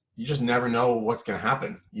just never know what's going to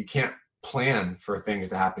happen. You can't plan for things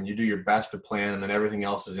to happen. You do your best to plan, and then everything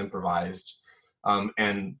else is improvised.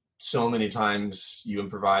 And so many times you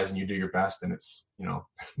improvise and you do your best and it's,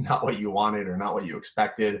 not what you wanted or not what you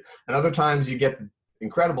expected. And other times you get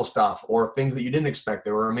incredible stuff or things that you didn't expect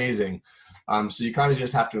that were amazing. So you kind of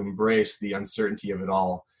just have to embrace the uncertainty of it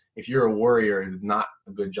all. If you're a worrier, it's not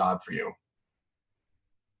a good job for you.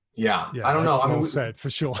 Yeah, I don't know. Well said,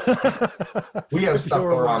 for sure. We have stuff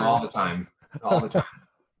going on all the time.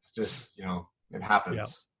 It's just, it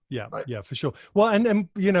happens. Yeah, for sure. Well, and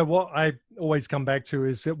what I always come back to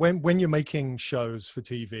is that when you're making shows for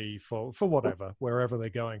TV, for whatever, wherever they're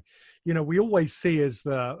going, we always see as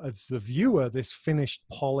the viewer this finished,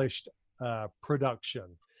 polished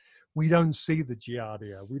production. We don't see the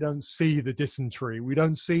giardia. We don't see the dysentery. We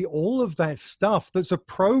don't see all of that stuff. That's a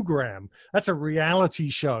program. That's a reality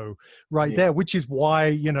show right there, which is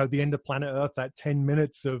why, the end of Planet Earth, that 10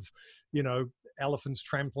 minutes of, elephants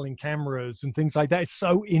trampling cameras and things like that. It's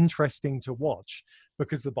so interesting to watch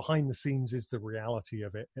because the behind the scenes is the reality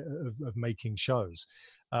of it, of making shows.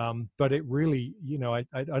 But it really,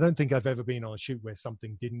 I don't think I've ever been on a shoot where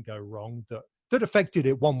something didn't go wrong that affected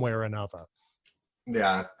it one way or another.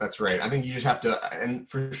 Yeah, that's right. I think you just have to, and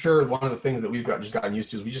for sure, one of the things that we've gotten used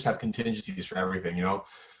to is we just have contingencies for everything.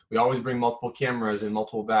 We always bring multiple cameras in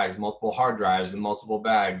multiple bags, multiple hard drives in multiple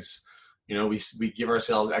bags. We give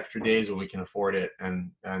ourselves extra days when we can afford it,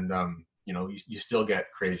 and you still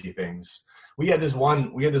get crazy things. We had this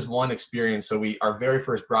one experience. So our very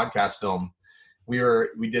first broadcast film, we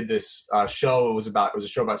did this show. It was a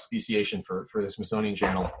show about speciation for the Smithsonian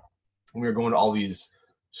Channel, and we were going to all these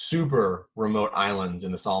super remote islands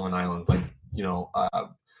in the Solomon Islands, like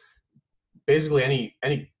basically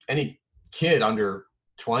any kid under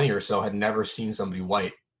 20 or so had never seen somebody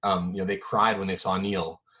white. They cried when they saw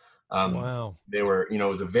Neil. Wow. They were, it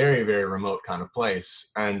was a very, very remote kind of place.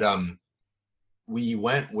 And we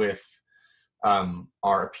went with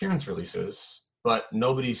our appearance releases, but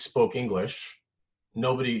nobody spoke English.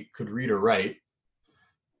 Nobody could read or write.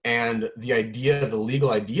 And the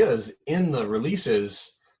legal ideas in the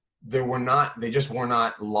releases, they just were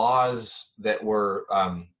not laws that were,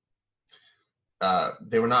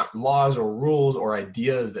 they were not laws or rules or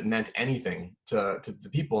ideas that meant anything to the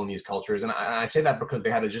people in these cultures. And I say that because they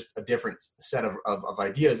had just a different set of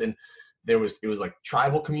ideas. And it was like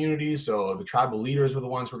tribal communities. So the tribal leaders were the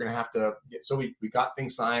ones who were going to have to get, so we got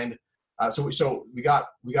things signed. So we got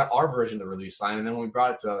our version of the release signed. And then when we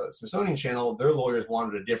brought it to Smithsonian Channel, their lawyers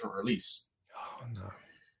wanted a different release. Oh, no.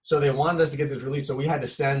 So they wanted us to get this release. So we had to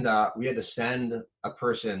send a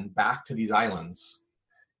person back to these islands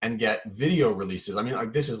and get video releases. I mean,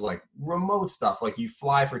 like, this is like remote stuff. Like, you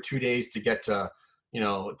fly for 2 days to get to,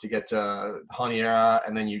 to get to Honiara,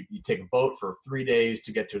 and then you take a boat for 3 days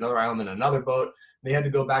to get to another island and another boat. They had to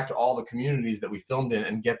go back to all the communities that we filmed in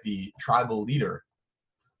and get the tribal leader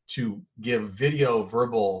to give video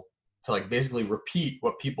verbal to like basically repeat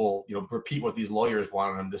what these lawyers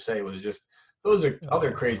wanted them to say. It was just, those are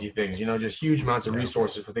other crazy things, just huge amounts of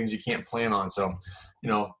resources for things you can't plan on. So,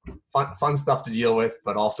 fun stuff to deal with,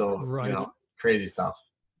 but also, crazy stuff.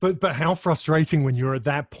 But how frustrating when you're at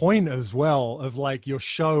that point as well of like your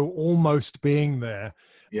show almost being there.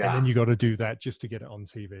 Yeah. And then you got to do that just to get it on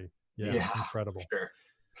TV. Yeah. Incredible. Sure.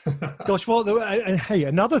 Gosh, well, hey,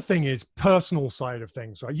 another thing is personal side of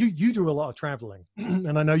things, right? You do a lot of traveling,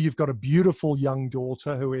 and I know you've got a beautiful young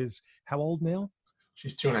daughter who is how old now?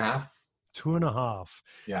 She's 2.5. 2.5.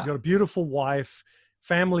 Yeah. You've got a beautiful wife,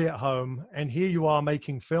 family at home, and here you are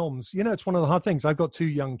making films. It's one of the hard things. I've got 2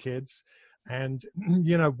 young kids. And,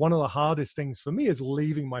 one of the hardest things for me is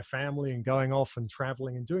leaving my family and going off and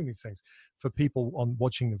traveling and doing these things. For people on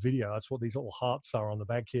watching the video, that's what these little hearts are on the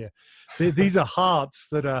back here. These are hearts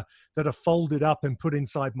that are folded up and put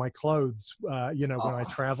inside my clothes, when I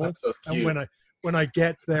travel. That's so cute. And when I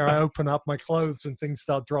get there, I open up my clothes and things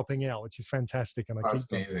start dropping out, which is fantastic. And that's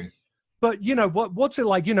amazing. But what's it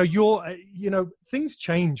like? Things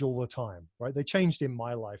change all the time, right? They changed in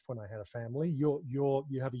my life when I had a family. You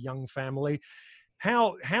have a young family.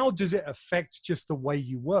 How does it affect just the way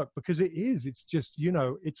you work? Because it's just,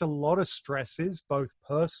 it's a lot of stresses, both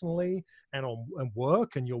personally and on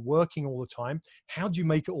work, and you're working all the time. How do you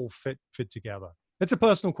make it all fit together? It's a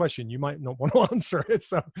personal question. You might not want to answer it,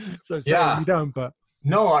 so yeah. You don't. But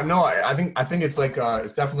no, I think it's like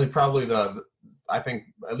it's definitely probably I think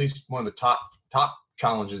at least one of the top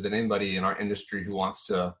challenges that anybody in our industry who wants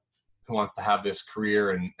to have this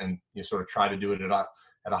career and sort of try to do it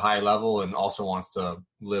at a high level and also wants to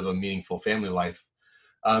live a meaningful family life.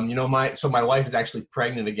 My wife is actually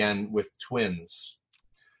pregnant again with twins.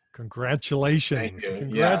 Congratulations.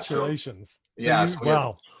 Congratulations.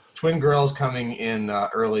 Wow. Twin girls coming in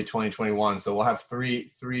early 2021. So we'll have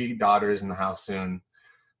three daughters in the house soon,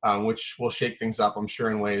 which will shake things up, I'm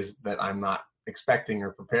sure, in ways that I'm not expecting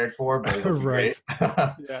or prepared for, but it'll be right.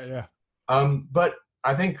 Great. Yeah. But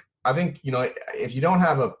I think if you don't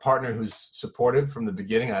have a partner who's supportive from the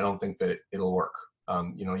beginning, I don't think that it'll work.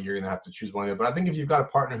 You're gonna have to choose one of them. But I think if you've got a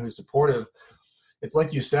partner who's supportive, it's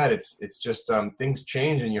like you said, it's just things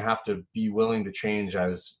change, and you have to be willing to change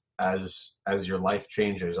as your life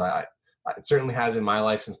changes. It certainly has in my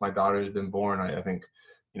life since my daughter has been born. I think.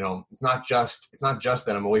 It's not just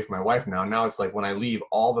that I'm away from my wife now. Now it's like when I leave,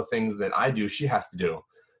 all the things that I do, she has to do.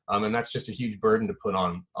 And that's just a huge burden to put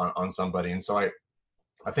on somebody. And so I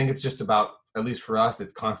think it's just about, at least for us,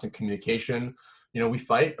 it's constant communication. We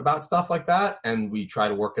fight about stuff like that and we try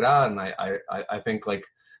to work it out. And I think like,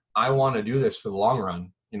 I want to do this for the long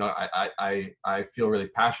run. I feel really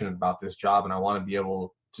passionate about this job and I want to be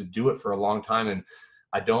able to do it for a long time. And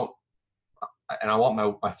I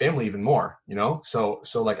want my family even more, so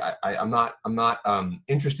like I'm not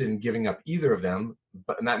interested in giving up either of them,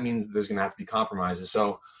 and that means there's going to have to be compromises.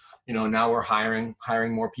 So, now we're hiring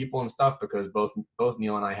more people and stuff because both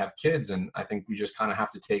Neil and I have kids, and I think we just kind of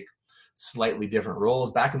have to take slightly different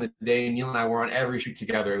roles. Back in the day, Neil and I were on every shoot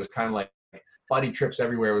together. It was kind of like buddy trips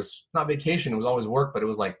everywhere. It was not vacation. It was always work, but it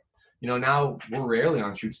was like, now we're rarely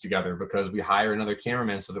on shoots together because we hire another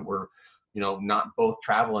cameraman so that we're, not both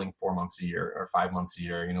traveling 4 months a year or 5 months a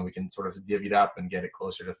year. We can sort of divvy it up and get it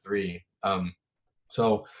closer to 3.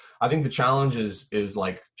 So I think the challenge is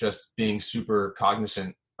like just being super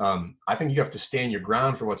cognizant. I think you have to stand your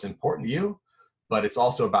ground for what's important to you, but it's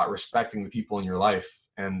also about respecting the people in your life.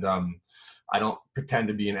 And I don't pretend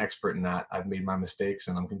to be an expert in that. I've made my mistakes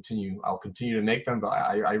and I'll continue to make them, but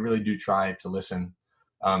I really do try to listen.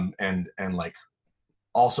 And like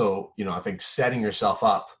also, I think setting yourself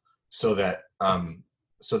up so that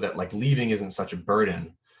like leaving isn't such a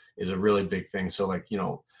burden is a really big thing. So like,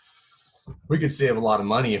 we could save a lot of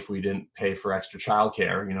money if we didn't pay for extra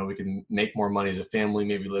childcare. We can make more money as a family,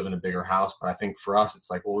 maybe live in a bigger house. But I think for us, it's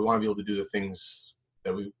like, well, we want to be able to do the things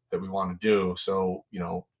that we want to do. So,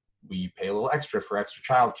 we pay a little extra for extra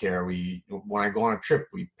childcare. When I go on a trip,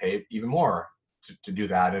 we pay even more to do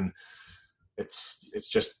that. And it's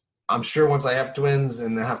just, I'm sure once I have twins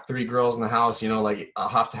and I have 3 girls in the house, like I'll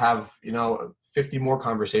have to have, 50 more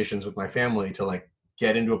conversations with my family to like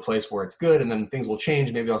get into a place where it's good. And then things will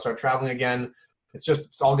change. Maybe I'll start traveling again.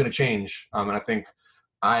 It's all going to change. And I think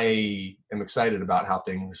I am excited about how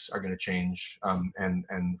things are going to change. And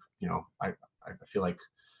I feel like,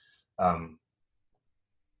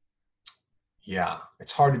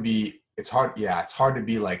 it's hard to be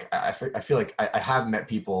like, I feel like I have met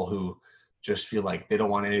people who just feel like they don't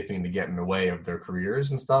want anything to get in the way of their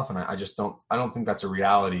careers and stuff. And I don't think that's a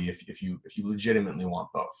reality if you legitimately want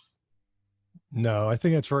both. No, I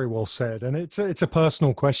think that's very well said. And it's a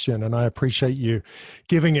personal question, and I appreciate you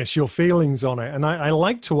giving us your feelings on it. And I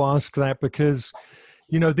like to ask that because,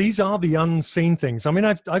 these are the unseen things. I mean,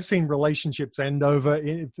 I've seen relationships end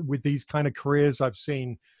with these kind of careers. I've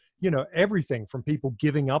seen, everything from people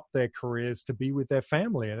giving up their careers to be with their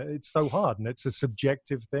family. And it's so hard, and it's a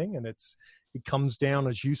subjective thing. And it comes down,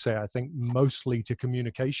 as you say, I think mostly to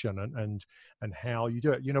communication and how you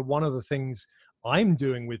do it. One of the things I'm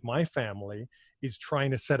doing with my family is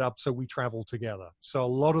trying to set up so we travel together. So a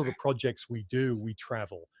lot of the projects we do, we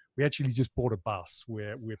travel. We actually just bought a bus.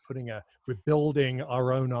 We're building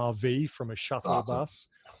our own RV from a shuttle bus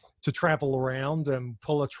to travel around and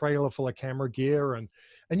pull a trailer full of camera gear. And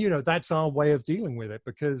that's our way of dealing with it,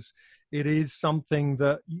 because it is something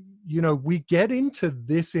that, we get into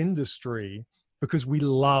this industry because we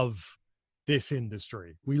love this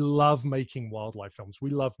industry. We love making wildlife films. We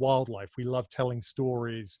love wildlife. We love telling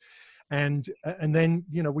stories. And then,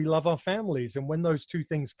 we love our families. And when those two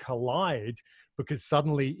things collide, because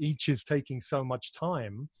suddenly each is taking so much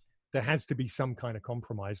time, there has to be some kind of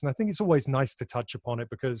compromise. And I think it's always nice to touch upon it,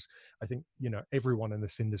 because I think, everyone in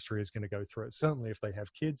this industry is going to go through it. Certainly if they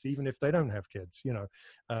have kids, even if they don't have kids,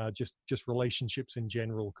 just relationships in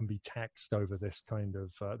general can be taxed over this kind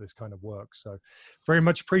of work. So very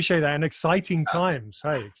much appreciate that. And exciting times.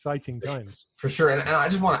 Hey, exciting times. For sure. And I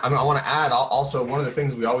want to add also, one of the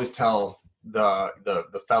things we always tell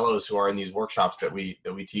the fellows who are in these workshops that we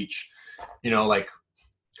teach, I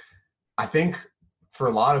think, for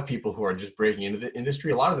a lot of people who are just breaking into the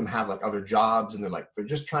industry, a lot of them have like other jobs, and they're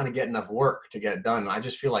just trying to get enough work to get it done. And I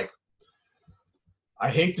just feel like, I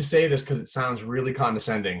hate to say this because it sounds really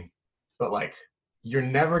condescending, but like, you're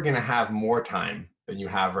never going to have more time than you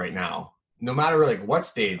have right now. No matter like what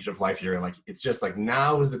stage of life you're in, like, it's just like,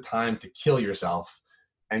 now is the time to kill yourself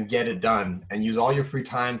and get it done and use all your free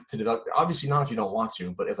time to develop. Obviously not if you don't want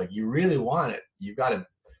to, but if like you really want it, you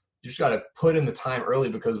just got to put in the time early,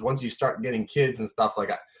 because once you start getting kids and stuff,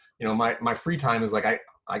 like, my free time is like,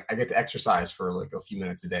 I get to exercise for like a few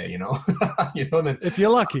minutes a day, and then, if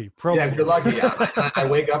you're lucky, probably. Yeah, if you're lucky. Yeah. I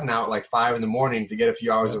wake up now at like 5 a.m. to get a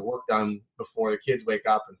few hours of work done before the kids wake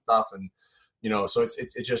up and stuff. And, so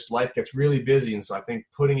it's just, life gets really busy. And so I think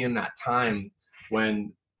putting in that time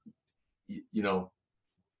when, you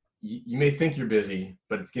may think you're busy,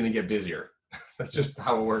 but it's going to get busier. That's just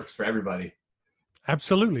how it works for everybody.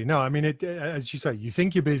 Absolutely. No, I mean, as you say, you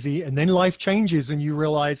think you're busy, and then life changes and you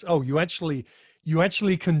realize, oh, you actually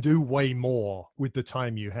can do way more with the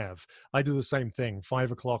time you have. I do the same thing.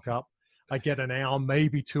 5 o'clock up, I get an hour,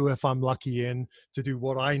 maybe 2 if I'm lucky, in to do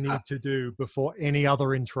what I need to do before any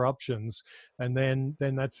other interruptions. And then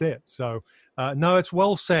that's it. So no, it's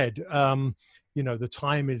well said. The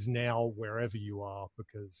time is now wherever you are,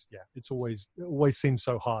 because it always seems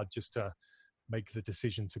so hard just to make the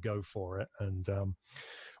decision to go for it. And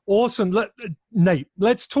awesome. Nate,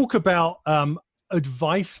 let's talk about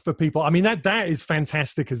advice for people. I mean, that is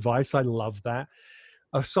fantastic advice. I love that.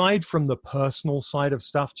 Aside from the personal side of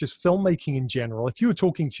stuff, just filmmaking in general, if you were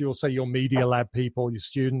talking to your Media Lab people, your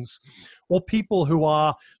students, or people who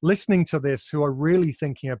are listening to this, who are really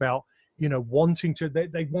thinking about, wanting to,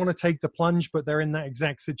 they want to take the plunge, but they're in that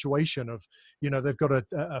exact situation of, they've got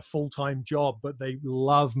a full-time job, but they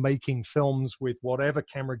love making films with whatever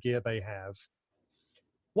camera gear they have.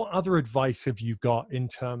 What other advice have you got in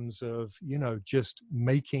terms of, just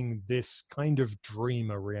making this kind of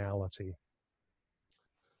dream a reality?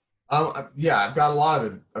 I've got a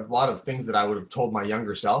lot of things that I would have told my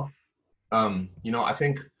younger self. I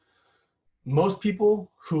think most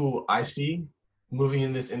people who I see moving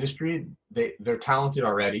in this industry, they're talented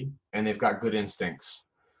already, and they've got good instincts.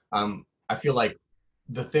 I feel like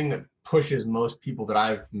the thing that pushes most people that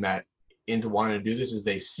I've met into wanting to do this is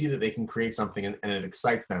they see that they can create something, and it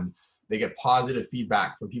excites them. They get positive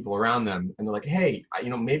feedback from people around them, and they're like, hey,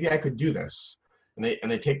 maybe I could do this. And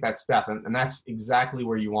they take that step, and that's exactly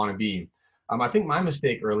where you want to be. I think my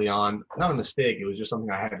mistake early on, not a mistake, it was just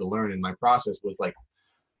something I had to learn in my process, was like,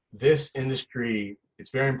 this industry, it's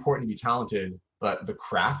very important to be talented, but the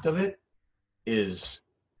craft of it it's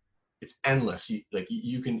endless. You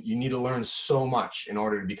need to learn so much in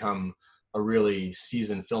order to become a really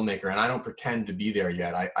seasoned filmmaker. And I don't pretend to be there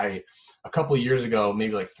yet. I a couple of years ago,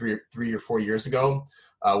 maybe like three or 4 years ago,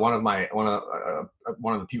 one of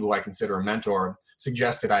the people who I consider a mentor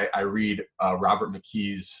suggested I read Robert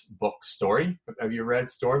McKee's book Story. Have you read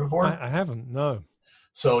Story before? I haven't, no.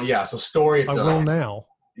 So Story. I will now.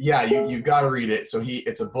 Yeah, you've got to read it. So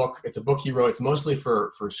it's a book he wrote. It's mostly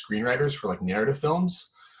for screenwriters for like narrative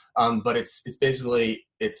films, but it's basically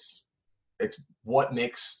it's what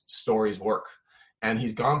makes stories work. And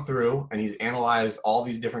he's gone through and he's analyzed all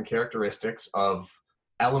these different characteristics of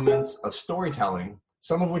elements of storytelling,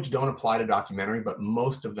 some of which don't apply to documentary, but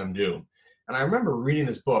most of them do. And I remember reading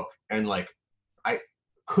this book and like I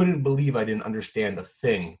couldn't believe I didn't understand a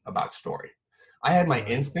thing about story. I had my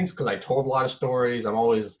instincts because I told a lot of stories. I'm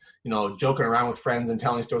always, joking around with friends and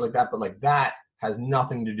telling stories like that. But like that has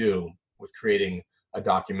nothing to do with creating a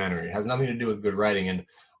documentary. It has nothing to do with good writing. And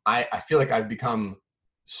I feel like I've become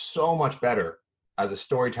so much better as a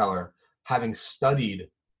storyteller having studied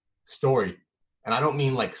story. And I don't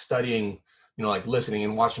mean like studying, like listening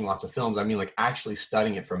and watching lots of films. I mean like actually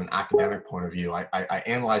studying it from an academic point of view. I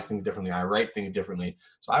analyze things differently. I write things differently.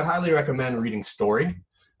 So I'd highly recommend reading story.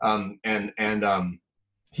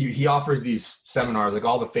 He offers these seminars, like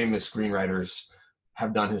all the famous screenwriters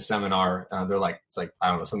have done his seminar. They're like, it's like, I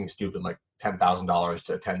don't know, something stupid, like $10,000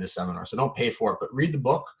 to attend this seminar. So don't pay for it, but read the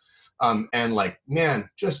book. And like, man,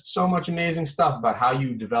 just so much amazing stuff about how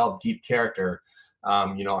you develop deep character.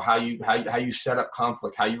 How you set up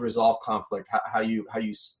conflict, how you resolve conflict, how you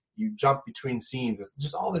jump between scenes. It's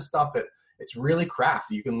just all this stuff that it's really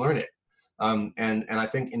craft. You can learn it. And I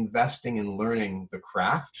think investing in learning the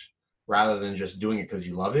craft rather than just doing it because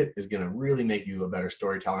you love it is going to really make you a better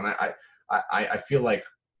storyteller. And I feel like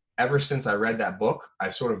ever since I read that book,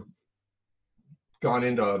 I've sort of gone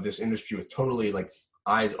into this industry with totally like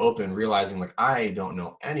eyes open, realizing like I don't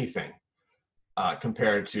know anything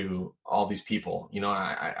compared to all these people, and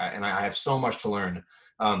I have so much to learn.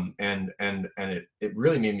 And it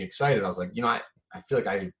really made me excited. I was like, I feel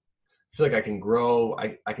like I can grow.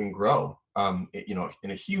 I can grow,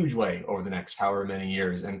 in a huge way over the next however many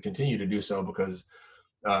years and continue to do so because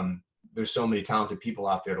there's so many talented people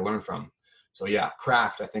out there to learn from. So yeah,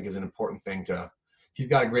 craft I think is an important thing he's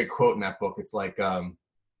got a great quote in that book. It's like, I'm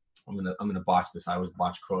going to botch this. I always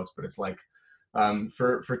botch quotes, but it's like,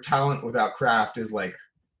 for talent without craft is like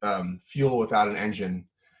fuel without an engine.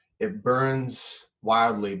 It burns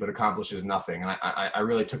wildly, but accomplishes nothing. And I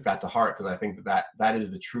really took that to heart because I think that is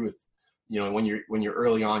the truth. When you're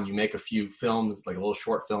early on, you make a few films, like a little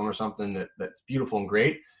short film or something that's beautiful and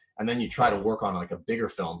great. And then you try to work on like a bigger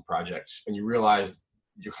film project and you realize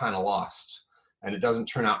you're kind of lost and it doesn't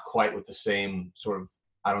turn out quite with the same sort of,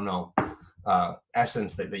 I don't know,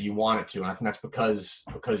 essence that you want it to. And I think that's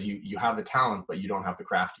because you have the talent, but you don't have the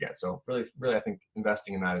craft yet. So really, I think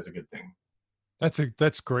investing in that is a good thing. That's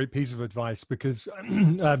a great piece of advice because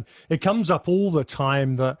it comes up all the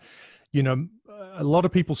time that, a lot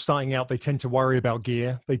of people starting out, they tend to worry about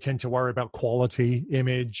gear. They tend to worry about quality,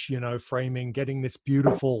 image, framing, getting this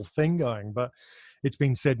beautiful thing going. But it's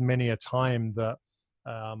been said many a time that,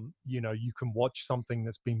 you can watch something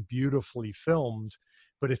that's been beautifully filmed,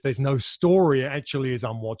 but if there's no story, it actually is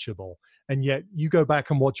unwatchable. And yet you go back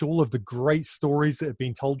and watch all of the great stories that have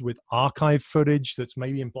been told with archive footage that's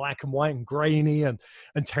maybe in black and white and grainy and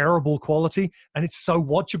terrible quality. And it's so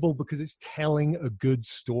watchable because it's telling a good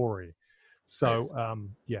story. So,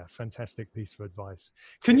 yeah, fantastic piece of advice.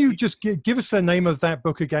 Can you just give us the name of that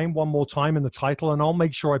book again one more time and the title, and I'll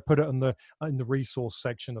make sure I put it in the resource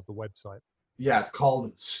section of the website. Yeah, it's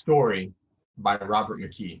called Story by Robert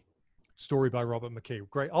McKee. Story by Robert McKee.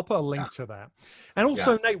 Great. I'll put a link to that. And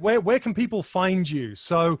also, Nate, where can people find you?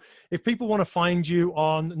 So if people want to find you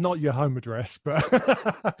on, not your home address,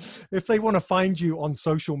 but if they want to find you on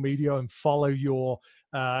social media and follow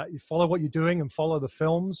follow what you're doing and follow the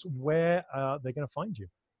films, where they're going to find you?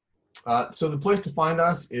 So the place to find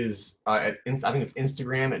us is, I think it's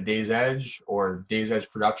Instagram at Days Edge or Days Edge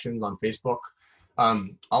Productions on Facebook.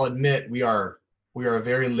 I'll admit we are a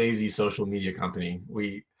very lazy social media company.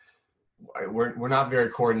 We're not very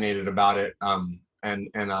coordinated about it. And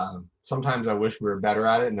sometimes I wish we were better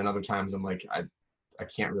at it. And then other times I'm like, I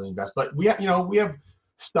can't really invest, but we have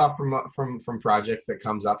stuff from projects that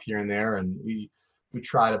comes up here and there. And we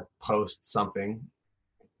try to post something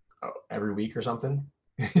every week or something.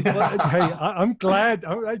 Well, hey, I'm glad.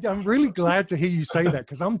 I'm really glad to hear you say that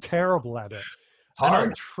because I'm terrible at it. It's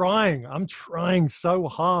hard. And I'm trying so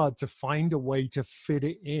hard to find a way to fit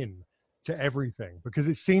it in to everything because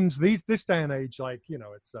it seems this day and age, like,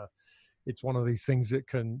 it's one of these things that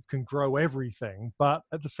can grow everything. But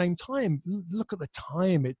at the same time, look at the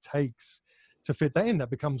time it takes to fit that in. That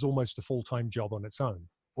becomes almost a full-time job on its own.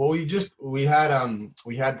 Well, we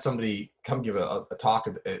had somebody come give a talk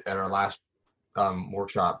at our last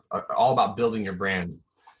workshop all about building your brand.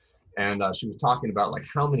 And she was talking about like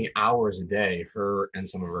how many hours a day her and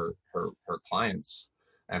some of her clients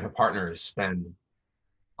and her partners spend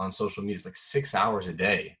on social media. It's like 6 hours a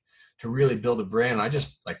day to really build a brand. I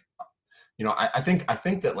just like, I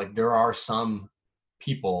think that like there are some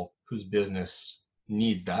people whose business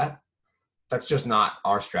needs that. That's just not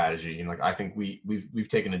our strategy. Like I think we've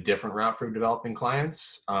taken a different route for developing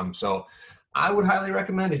clients. So I would highly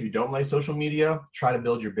recommend, if you don't like social media, try to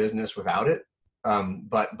build your business without it.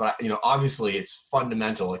 But obviously it's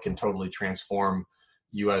fundamental. It can totally transform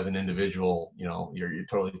you as an individual. You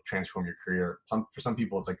totally transform your career. For some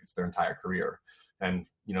people, it's like it's their entire career, and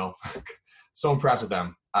so impressed with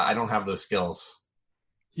them. I don't have those skills.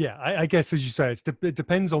 Yeah, I guess, as you say, it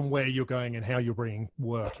depends on where you're going and how you're bringing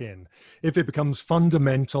work in. If it becomes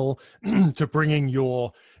fundamental to bringing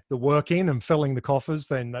the work in and filling the coffers,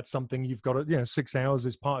 then that's something you've got to, 6 hours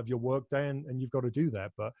is part of your work day, and you've got to do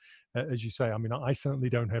that. But as you say, I mean, I certainly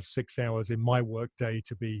don't have 6 hours in my work day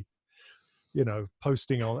to be,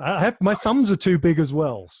 posting on. My thumbs are too big as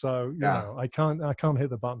well, so I can't hit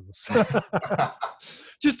the buttons.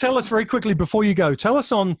 Just tell us very quickly before you go. Tell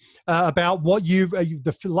us about what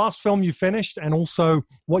the last film you finished, and also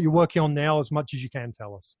what you're working on now, as much as you can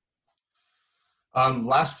tell us.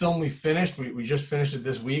 Last film we finished, we just finished it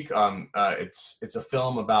this week. It's a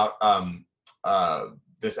film about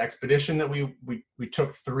this expedition that we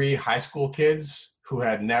took 3 high school kids who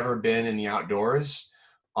had never been in the outdoors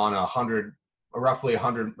on roughly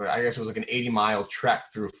 100, I guess it was like an 80-mile trek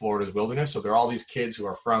through Florida's wilderness. So there are all these kids who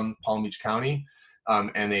are from Palm Beach County,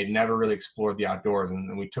 and they'd never really explored the outdoors.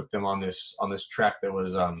 And we took them on this trek that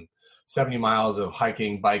was 70 miles of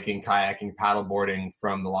hiking, biking, kayaking, paddleboarding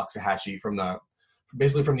from the Loxahatchee,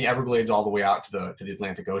 basically from the Everglades all the way out to the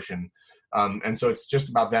Atlantic Ocean. And so it's just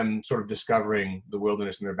about them sort of discovering the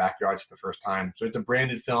wilderness in their backyards for the first time. So it's a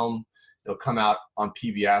branded film. It'll come out on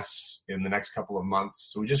PBS in the next couple of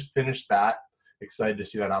months. So we just finished that. Excited to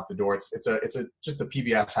see that out the door. It's just a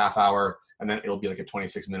PBS half hour, and then it'll be like a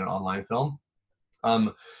 26-minute online film.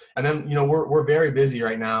 And then we're very busy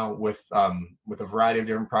right now with a variety of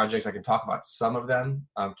different projects. I can talk about some of them.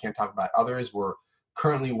 Can't talk about others. We're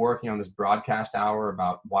currently working on this broadcast hour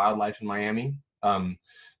about wildlife in Miami.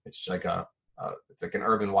 It's like it's like an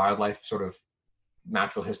urban wildlife sort of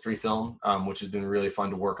natural history film, which has been really fun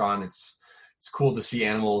to work on. It's cool to see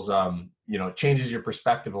animals. It changes your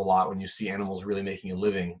perspective a lot when you see animals really making a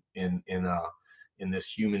living in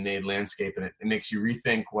this human-made landscape, and it makes you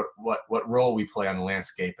rethink what role we play on the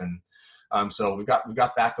landscape. And so we've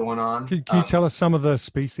got that going on. Can you tell us some of the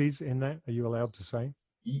species in that? Are you allowed to say?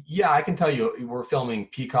 Yeah, I can tell you. We're filming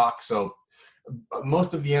peacocks. So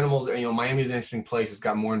most of the animals, Miami is an interesting place. It's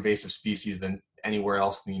got more invasive species than anywhere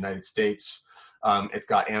else in the United States. It's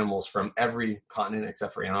got animals from every continent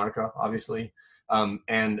except for Antarctica, obviously.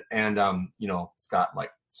 It's got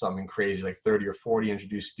like something crazy, like 30 or 40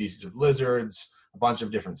 introduced species of lizards, a bunch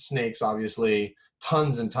of different snakes, obviously,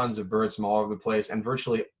 tons and tons of birds from all over the place. And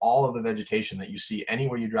virtually all of the vegetation that you see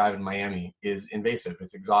anywhere you drive in Miami is invasive.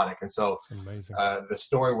 It's exotic. And so the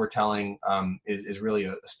story we're telling is really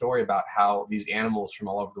a story about how these animals from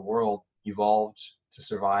all over the world evolved to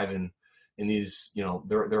survive in these,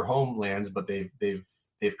 their homelands, but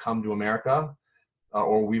they've come to America,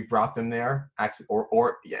 or we've brought them there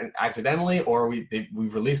accidentally, or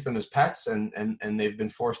we've released them as pets, and they've been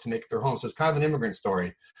forced to make their home. So it's kind of an immigrant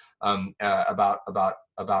story about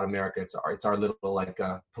America. It's our little like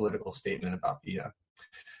political statement about the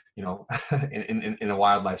in a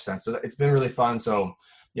wildlife sense. So it's been really fun. So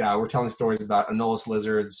yeah, we're telling stories about anolis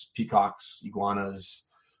lizards, peacocks, iguanas,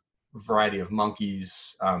 variety of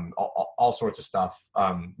monkeys, all sorts of stuff,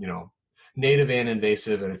 native and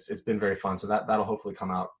invasive, and it's been very fun. So that'll hopefully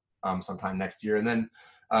come out sometime next year. And then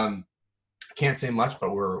can't say much,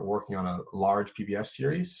 but we're working on a large PBS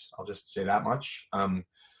series. I'll just say that much. And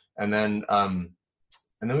then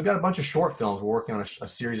we've got a bunch of short films. We're working on a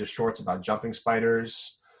series of shorts about jumping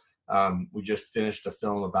spiders. We just finished a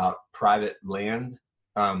film about private land,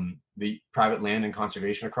 the private land and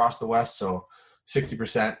conservation across the West. So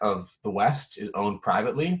 60% of the West is owned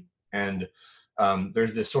privately, and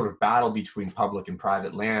there's this sort of battle between public and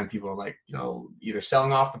private land. People are like, either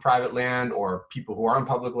selling off the private land, or people who are on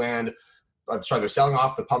public land. They're selling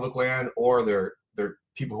off the public land, or they're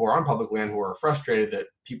people who are on public land who are frustrated that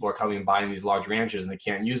people are coming and buying these large ranches and they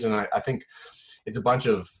can't use them. And I think it's a bunch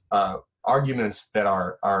of arguments that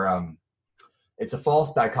are it's a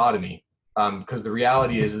false dichotomy. Because the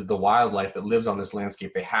reality is that the wildlife that lives on this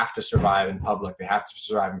landscape, they have to survive in public, they have to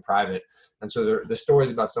survive in private. And so the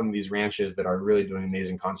stories about some of these ranches that are really doing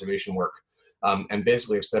amazing conservation work, and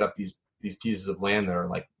basically have set up these pieces of land that are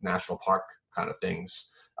like national park kind of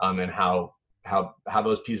things, and how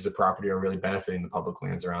those pieces of property are really benefiting the public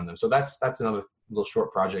lands around them. So that's another little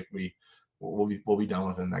short project we we'll be done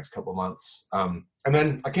within the next couple of months. And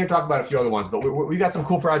then I can't talk about a few other ones, but we got some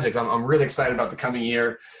cool projects. I'm really excited about the coming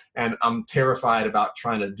year, and I'm terrified about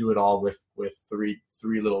trying to do it all with three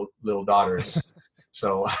little daughters.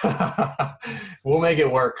 So we'll make it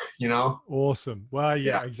work, you know? Awesome. Well,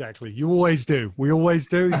 yeah, exactly. You always do. We always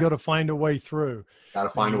do. You got to find a way through. Got to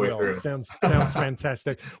find a way through. Sounds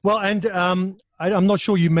fantastic. Well, and I'm not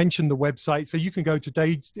sure you mentioned the website, so you can go to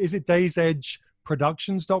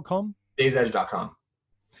DaysEdgeProductions.com? DaysEdge.com.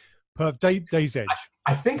 Days Edge.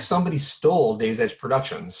 I think somebody stole Days Edge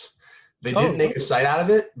Productions. They didn't make a site out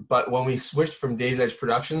of it, but when we switched from Days Edge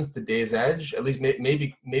Productions to Days Edge, at least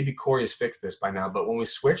maybe Corey has fixed this by now, but when we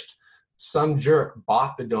switched, some jerk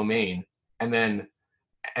bought the domain and then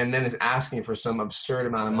is asking for some absurd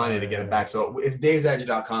amount of money to get it back. So it's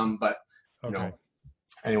DaysEdge.com, but you know,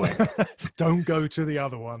 anyway. Don't go to the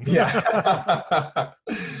other one. Yeah.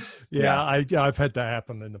 Yeah, I've had that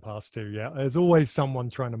happen in the past too. Yeah, there's always someone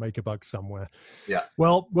trying to make a buck somewhere. Yeah.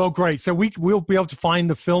 Well, great. So we'll be able to find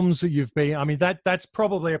the films that you've been. I mean, that's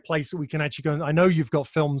probably a place that we can actually go. I know you've got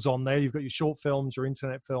films on there. You've got your short films, your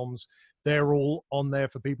internet films. They're all on there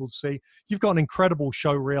for people to see. You've got an incredible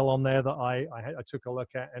show reel on there that I took a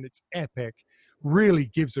look at, and it's epic. Really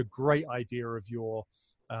gives a great idea of your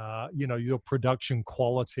your production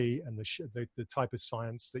quality and the type of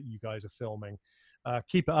science that you guys are filming.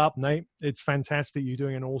 Keep it up, Nate. It's fantastic. You're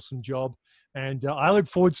doing an awesome job. And I look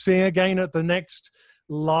forward to seeing you again at the next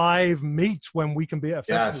live meet when we can be at a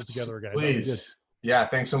festival together again. Please. Yeah,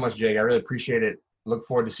 thanks so much, Jake. I really appreciate it. Look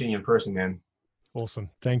forward to seeing you in person, man.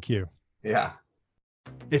 Awesome. Thank you. Yeah.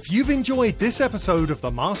 If you've enjoyed this episode of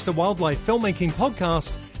the Master Wildlife Filmmaking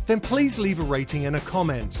Podcast, then please leave a rating and a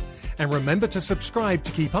comment. And remember to subscribe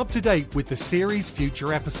to keep up to date with the series'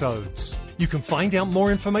 future episodes. You can find out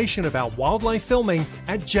more information about wildlife filming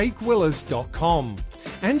at jakewillers.com.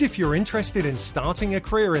 And if you're interested in starting a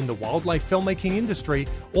career in the wildlife filmmaking industry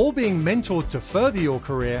or being mentored to further your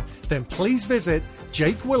career, then please visit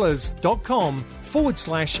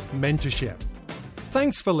jakewillers.com/mentorship.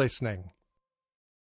 Thanks for listening.